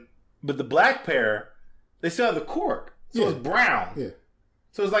then, but the black pair, they still have the cork. So it's brown. Yeah.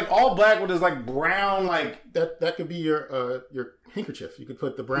 So it's like all black with this like brown, like. That could be your handkerchief. You could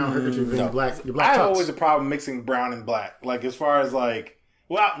put the brown handkerchief in your black I have tux. always a problem mixing brown and black. Like, as far as like,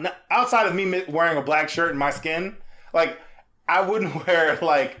 well, outside of me wearing a black shirt in my skin, like, I wouldn't wear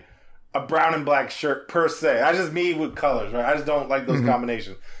like a brown and black shirt per se. That's just me with colors, right? I just don't like those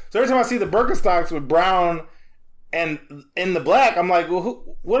combinations. So every time I see the Birkenstocks with brown and in the black, I'm like,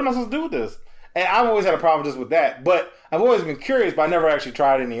 well, what am I supposed to do with this? And I've always had a problem just with that. But I've always been curious, but I never actually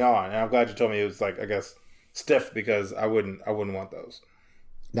tried any on. And I'm glad you told me it was like, I guess, stiff, because I wouldn't want those.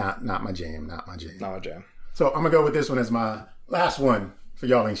 Not my jam. Not my jam. Not my jam. So I'm gonna go with this one as my last one for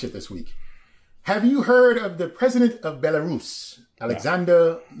y'all ain't shit this week. Have you heard of the president of Belarus,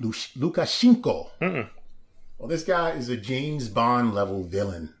 Alexander Lukashenko? Mm-mm. Well, this guy is a James Bond level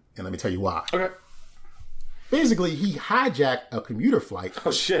villain, and let me tell you why. Okay. Basically, he hijacked a commuter flight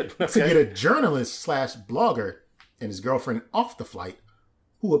Oh, shit. to get a journalist / blogger and his girlfriend off the flight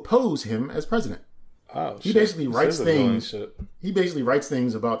who oppose him as president. Oh, He basically writes things. He basically writes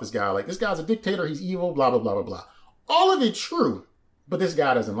things about this guy, like, this guy's a dictator, he's evil, blah, blah, blah, blah, blah. All of it true, but this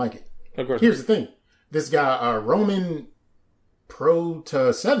guy doesn't like it. Of course. Here's the thing. This guy, Roman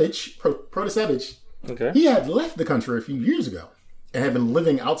Protasevich, Okay. he had left the country a few years ago and had been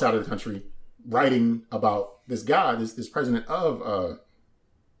living outside of the country, writing about this guy, this president of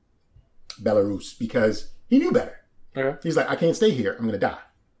Belarus, because he knew better. Okay. He's like, I can't stay here. I'm going to die.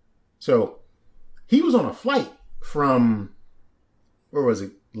 So he was on a flight from, where was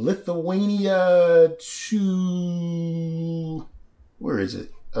it? Lithuania to, where is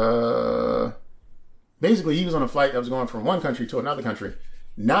it? Basically, he was on a flight that was going from one country to another country,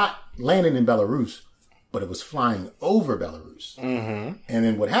 not landing in Belarus, but it was flying over Belarus. Mm-hmm. And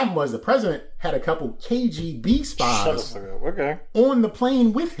then what happened was the president had a couple KGB spies Okay. on the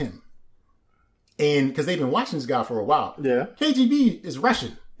plane with him. And because they've been watching this guy for a while. Yeah. KGB is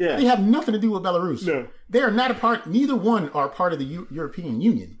Russian. Yeah. They have nothing to do with Belarus. No. They are not a part, neither one are part of the European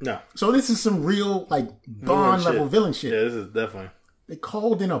Union. No. So this is some real, like, Bond level villain shit. Yeah, this is definitely. They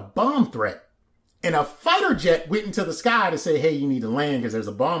called in a bomb threat. And a fighter jet went into the sky to say, hey, you need to land because there's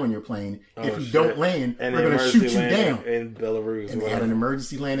a bomb on your plane. If you don't land, we're going to shoot you down. In Belarus. And they had an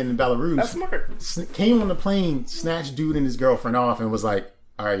emergency landing in Belarus. That's smart. Came on the plane, snatched dude and his girlfriend off, and was like,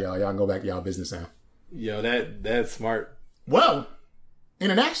 all right, y'all can go back to y'all business now. Yo, that's smart. Well,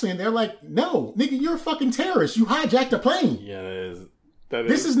 internationally, they're like, no, nigga, you're a fucking terrorist. You hijacked a plane. Yeah,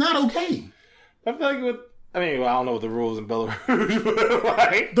 This is not okay. I feel like I don't know what the rules in Belarus, but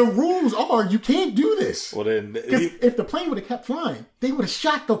like, The rules are you can't do this. well then, Because if the plane would have kept flying, they would have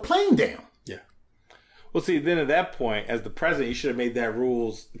shot the plane down. yeah. Well, see, then at that point, as the president, you should have made that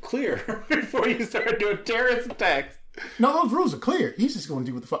rules clear before you started doing terrorist attacks. No, those rules are clear. He's just going to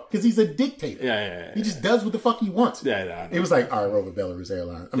do what the fuck, because he's a dictator. Yeah. He just does what the fuck he wants. Yeah. It was like, all right, we're over Belarus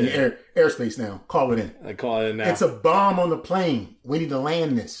Airlines. I mean, airspace now. Call it in. I call it in now. It's a bomb on the plane. We need to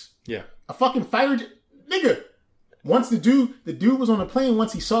land this. Yeah. A fucking fighter jet. Nigga. Once the dude was on the plane,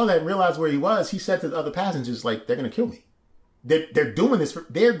 once he saw that and realized where he was, he said to the other passengers, like, they're going to kill me. They're doing this.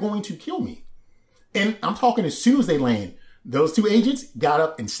 They're going to kill me. And I'm talking as soon as they land, those two agents got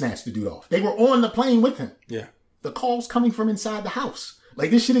up and snatched the dude off. They were on the plane with him. Yeah. The call's coming from inside the house. Like,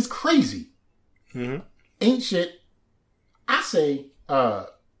 this shit is crazy. Mm-hmm. Ain't shit. I say,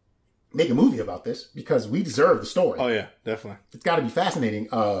 make a movie about this because we deserve the story. Oh yeah, definitely. It's got to be fascinating.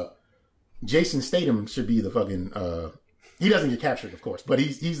 Jason Statham should be the fucking. He doesn't get captured, of course, but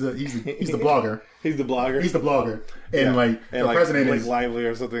he's the blogger. He's the blogger. He's the blogger, and the president Blake is Lively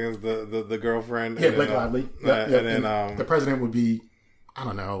or something is the girlfriend. Yeah, Blake Lively. And then the president would be, I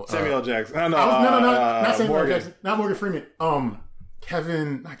don't know, Samuel L. Jackson. No, not Samuel L. Morgan. Jackson, not Morgan Freeman.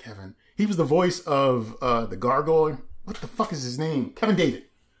 Not Kevin. He was the voice of the Gargoyle. What the fuck is his name? Kevin David.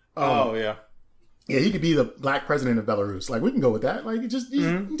 Oh yeah. Yeah, he could be the black president of Belarus. Like, we can go with that. Like, you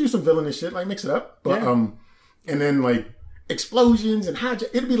do some villainous shit. Like, mix it up. But and then like explosions and hijack.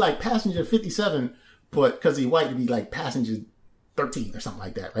 It'd be like Passenger 57, but because he's white, it'd be like Passenger 13 or something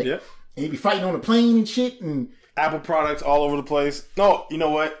like that, right? Yeah. And he'd be fighting on a plane and shit. And Apple products all over the place. No, you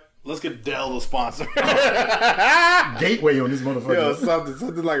know what? Let's get Dell to sponsor. Gateway on this motherfucker. Yo,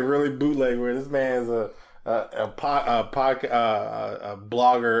 something like really bootleg where this man's a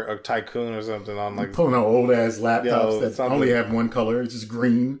blogger, a tycoon or something on like pulling out old ass laptops that something. only have one color, it's just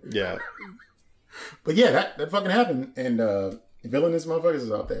green. Yeah. But yeah, that fucking happened, and villainous motherfuckers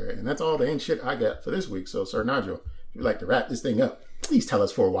is out there, and that's all the ain't shit I got for this week. So, Sir Nigel, if you'd like to wrap this thing up, please tell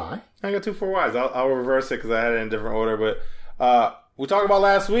us for why. I got 2 for whys. I'll reverse it because I had it in a different order. But we talked about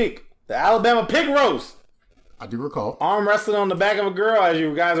last week the Alabama pig roast. I do recall. Arm wrestling on the back of a girl as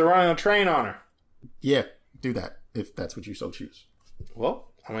you guys are running a train on her. Yeah, do that if that's what you so choose.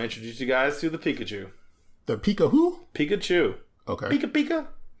 Well, I'm gonna introduce you guys to the Pikachu. The Pika who? Pikachu. Okay. Pika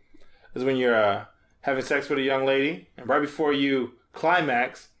is when you're having sex with a young lady, and right before you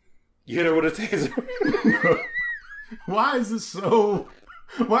climax, you hit her with a taser. Why is this so?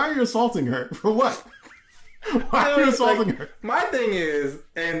 Why are you assaulting her? For what? Why are you assaulting her? My thing is,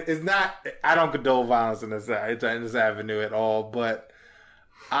 and it's not, I don't condone violence in this avenue at all, but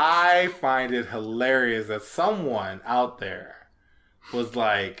I find it hilarious that someone out there was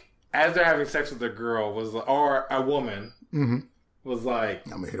like, as they're having sex with a girl, or a woman, was like,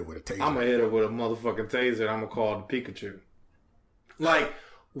 I'm gonna hit her with a taser. I'm gonna hit her with a motherfucking taser and I'm gonna call it the Pikachu. Like,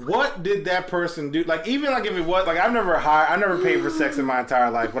 what did that person do? Like, even like if it was, like, I never paid for sex in my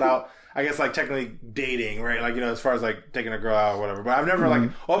entire life without, I guess, like, technically dating, right? Like, you know, as far as, like, taking a girl out or whatever. But I've never, like,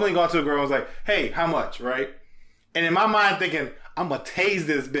 openly gone to a girl and was like, hey, how much, right? And in my mind thinking, I'm gonna tase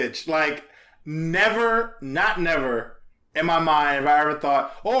this bitch. Like, never in my mind have I ever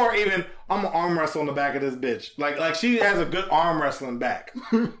thought, or even, I'm gonna arm wrestle on the back of this bitch. Like she has a good arm wrestling back.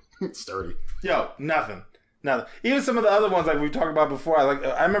 Sturdy. Yo, nothing. Even some of the other ones, like we talked about before,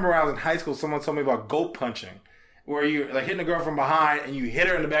 I remember when I was in high school, someone told me about goat punching, where you're like hitting a girl from behind and you hit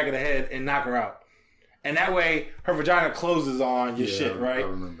her in the back of the head and knock her out. And that way, her vagina closes on your shit, right? I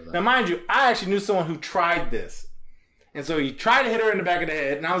remember that. Now, mind you, I actually knew someone who tried this. And so he tried to hit her in the back of the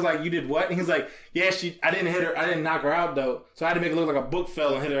head, and I was like, you did what? And he's like, yeah, I didn't hit her, I didn't knock her out, though. So I had to make it look like a book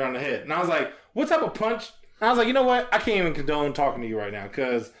fell and hit her on the head. And I was like, what type of punch? And I was like, you know what? I can't even condone talking to you right now,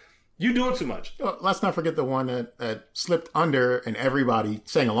 because you doing too much. Let's not forget the one that slipped under and everybody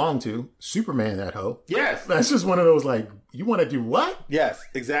sang along to. Superman, that hoe. Yes. That's just one of those, like, you want to do what? Yes,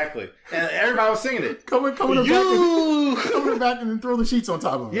 exactly. And everybody was singing it. Come in the back and then throw the sheets on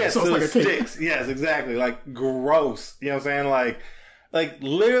top of it. Yes, so it's so like it a cake. sticks. Yes, exactly. Like, gross. You know what I'm saying? Like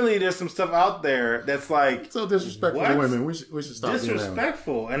literally there's some stuff out there that's like... So disrespectful to women. We should stop being that way.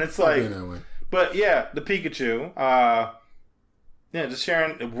 Disrespectful. And it's like... But yeah, the Pikachu... yeah, just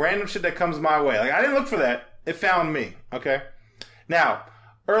sharing random shit that comes my way. Like, I didn't look for that. It found me. Okay? Now,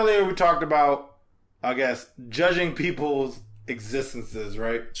 earlier we talked about, I guess, judging people's existences,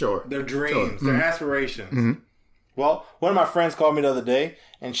 right? Sure. Their dreams, Sure. their aspirations. Well, one of my friends called me the other day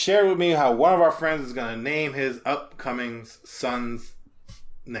and shared with me how one of our friends is going to name his upcoming son's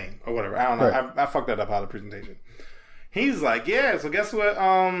name or whatever. I don't know. Right. I fucked that up out of the presentation. He's like, yeah, so guess what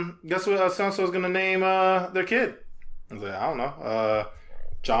so-and-so is going to name their kid? I was like, I don't know.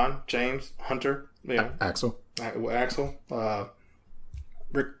 John, James, Hunter, you know. Axel.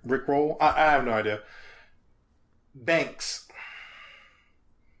 Rick Roll. I have no idea. Banks.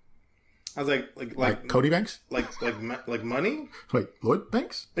 I was like Cody Banks? like money? Like Lloyd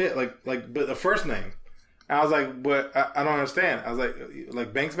Banks? Yeah, but the first name. And I was like, but I don't understand. I was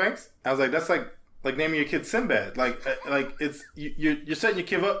like Banks? I was like, that's like naming your kid Sinbad. Like it's you're setting your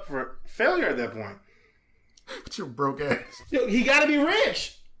kid up for failure at that point. But you're broke ass. Yo, he gotta be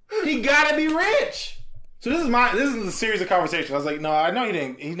rich. So this is a series of conversations. I was like, no, I know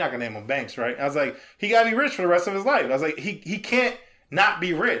he's not gonna name him Banks, right? I was like, he gotta be rich for the rest of his life. I was like, he can't not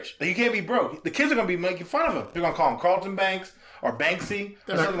be rich. Like, he can't be broke. The kids are gonna be making fun of him. They're gonna call him Carlton Banks or Banksy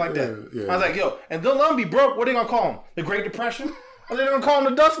or something like that. Yeah. I was like, yo, and they'll let him be broke. What are they gonna call him? The Great Depression? Or they're gonna call him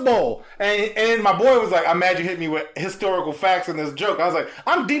the Dust Bowl. And my boy was like, I'm mad you hit me with historical facts in this joke. I was like,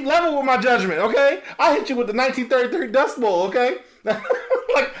 I'm deep level with my judgment, okay? I hit you with the 1933 Dust Bowl, okay?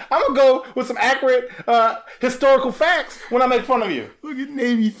 Like, I'm gonna go with some accurate historical facts when I make fun of you. Look at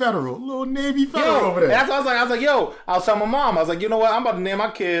Navy Federal. Little Navy Federal over there. That's what I was like, yo, I was telling my mom, I was like, you know what? I'm about to name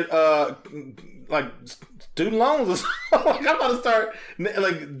my kid like student loans or something. Like, I'm about to start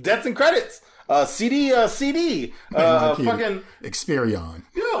like debts and credits. CD, fucking Experion.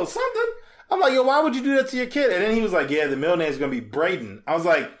 Yo, something. I'm like, yo, why would you do that to your kid? And then he was like, yeah, the middle name is gonna be Braden. I was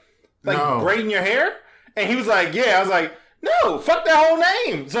like no. Braiding your hair? And he was like, yeah. I was like, no, fuck that whole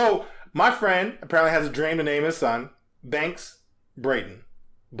name. So my friend apparently has a dream to name his son Banks Braden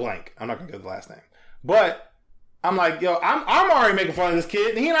blank. I'm not gonna give the last name, but I'm like, yo, I'm already making fun of this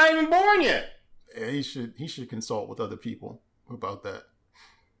kid, and he's not even born yet. Yeah, he should consult with other people about that.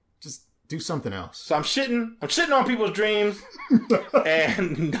 Just Do something else. So I'm shitting on people's dreams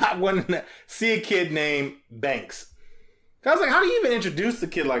and not wanting to see a kid named Banks. I was like, how do you even introduce the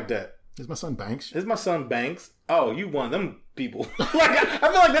kid like that? Is my son Banks? Is my son Banks? Oh, you one of them people. Like I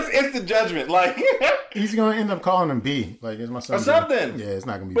feel like that's instant judgment. Like he's gonna end up calling him B. Like, is my son or something? Yeah, it's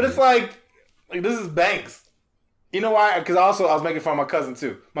not gonna be. But B. it's like this is Banks. You know why? Because I was making fun of my cousin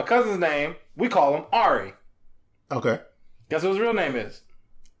too. My cousin's name, we call him Ari. Okay. Guess what his real name is?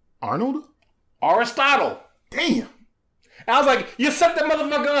 Arnold? Aristotle. Damn. And I was like, you set that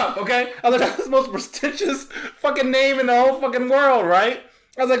motherfucker up, okay? I was like, that's the most prestigious fucking name in the whole fucking world, right?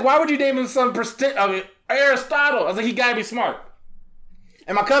 I was like, why would you name him some Aristotle? I was like, he gotta be smart.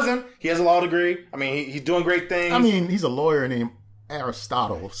 And my cousin, he has a law degree. I mean, he's doing great things. I mean, he's a lawyer named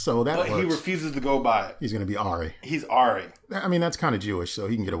Aristotle, so that but works. he refuses to go by it. He's gonna be Ari. He's Ari. I mean, that's kind of Jewish, so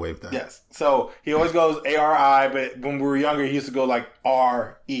he can get away with that. Yes. So he always goes Ari, but when we were younger, he used to go like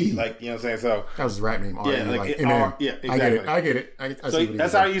R-E. Like, you know what I'm saying? So that was his rap name, Ari. yeah, like Eminem. yeah, exactly. I get it. I So see what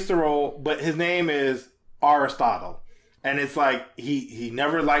that's how he used to roll. But his name is Aristotle, and it's like he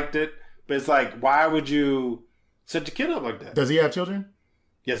never liked it. But it's like, why would you set your kid up like that? Does he have children?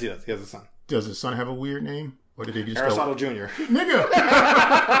 Yes, he does. He has a son. Does his son have a weird name? Or did he just Aristotle go, Jr. Nigga!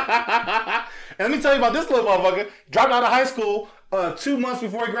 And let me tell you about this little motherfucker. Dropped out of high school 2 months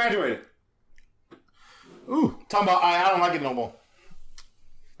before he graduated. Ooh. Talking about, I don't like it no more.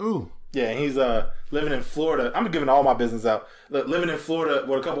 Ooh. Yeah, and he's living in Florida. I'm giving all my business out. Living in Florida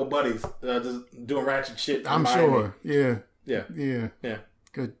with a couple of buddies, just doing ratchet shit. I'm sure. Yeah. Yeah. Yeah. Yeah.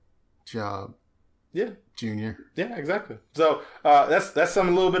 Good job, Yeah. Junior. Yeah, exactly. So that's a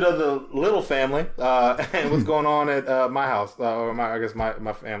little bit of the little family and what's going on at my house or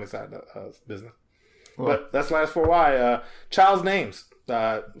my family side of business. Well, But that's last for why child's names.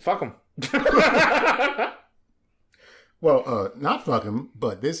 Fuck them. Well, not fuck him,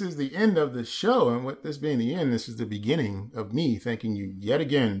 but this is the end of the show. And with this being the end, this is the beginning of me thanking you yet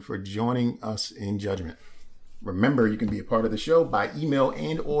again for joining us in judgment. Remember, you can be a part of the show by email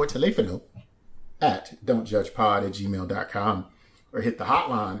and or telefono at don'tjudgepod@gmail.com or hit the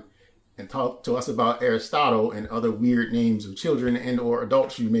hotline and talk to us about Aristotle and other weird names of children and or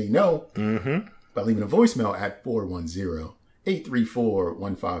adults you may know by leaving a voicemail at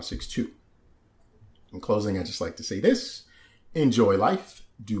 410-834-1562. In closing, I'd just like to say this. Enjoy life.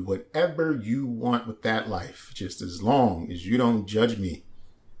 Do whatever you want with that life, just as long as you don't judge me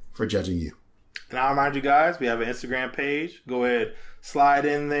for judging you. And I'll remind you guys, we have an Instagram page. Go ahead, slide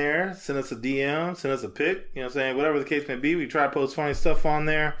in there, send us a DM, send us a pic. You know what I'm saying? Whatever the case may be, we try to post funny stuff on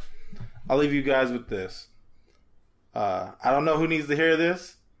there. I'll leave you guys with this. I don't know who needs to hear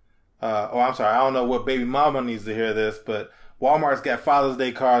this. I don't know what baby mama needs to hear this, but Walmart's got Father's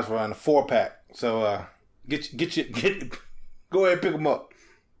Day cards for a 4-pack. So go ahead and pick them up.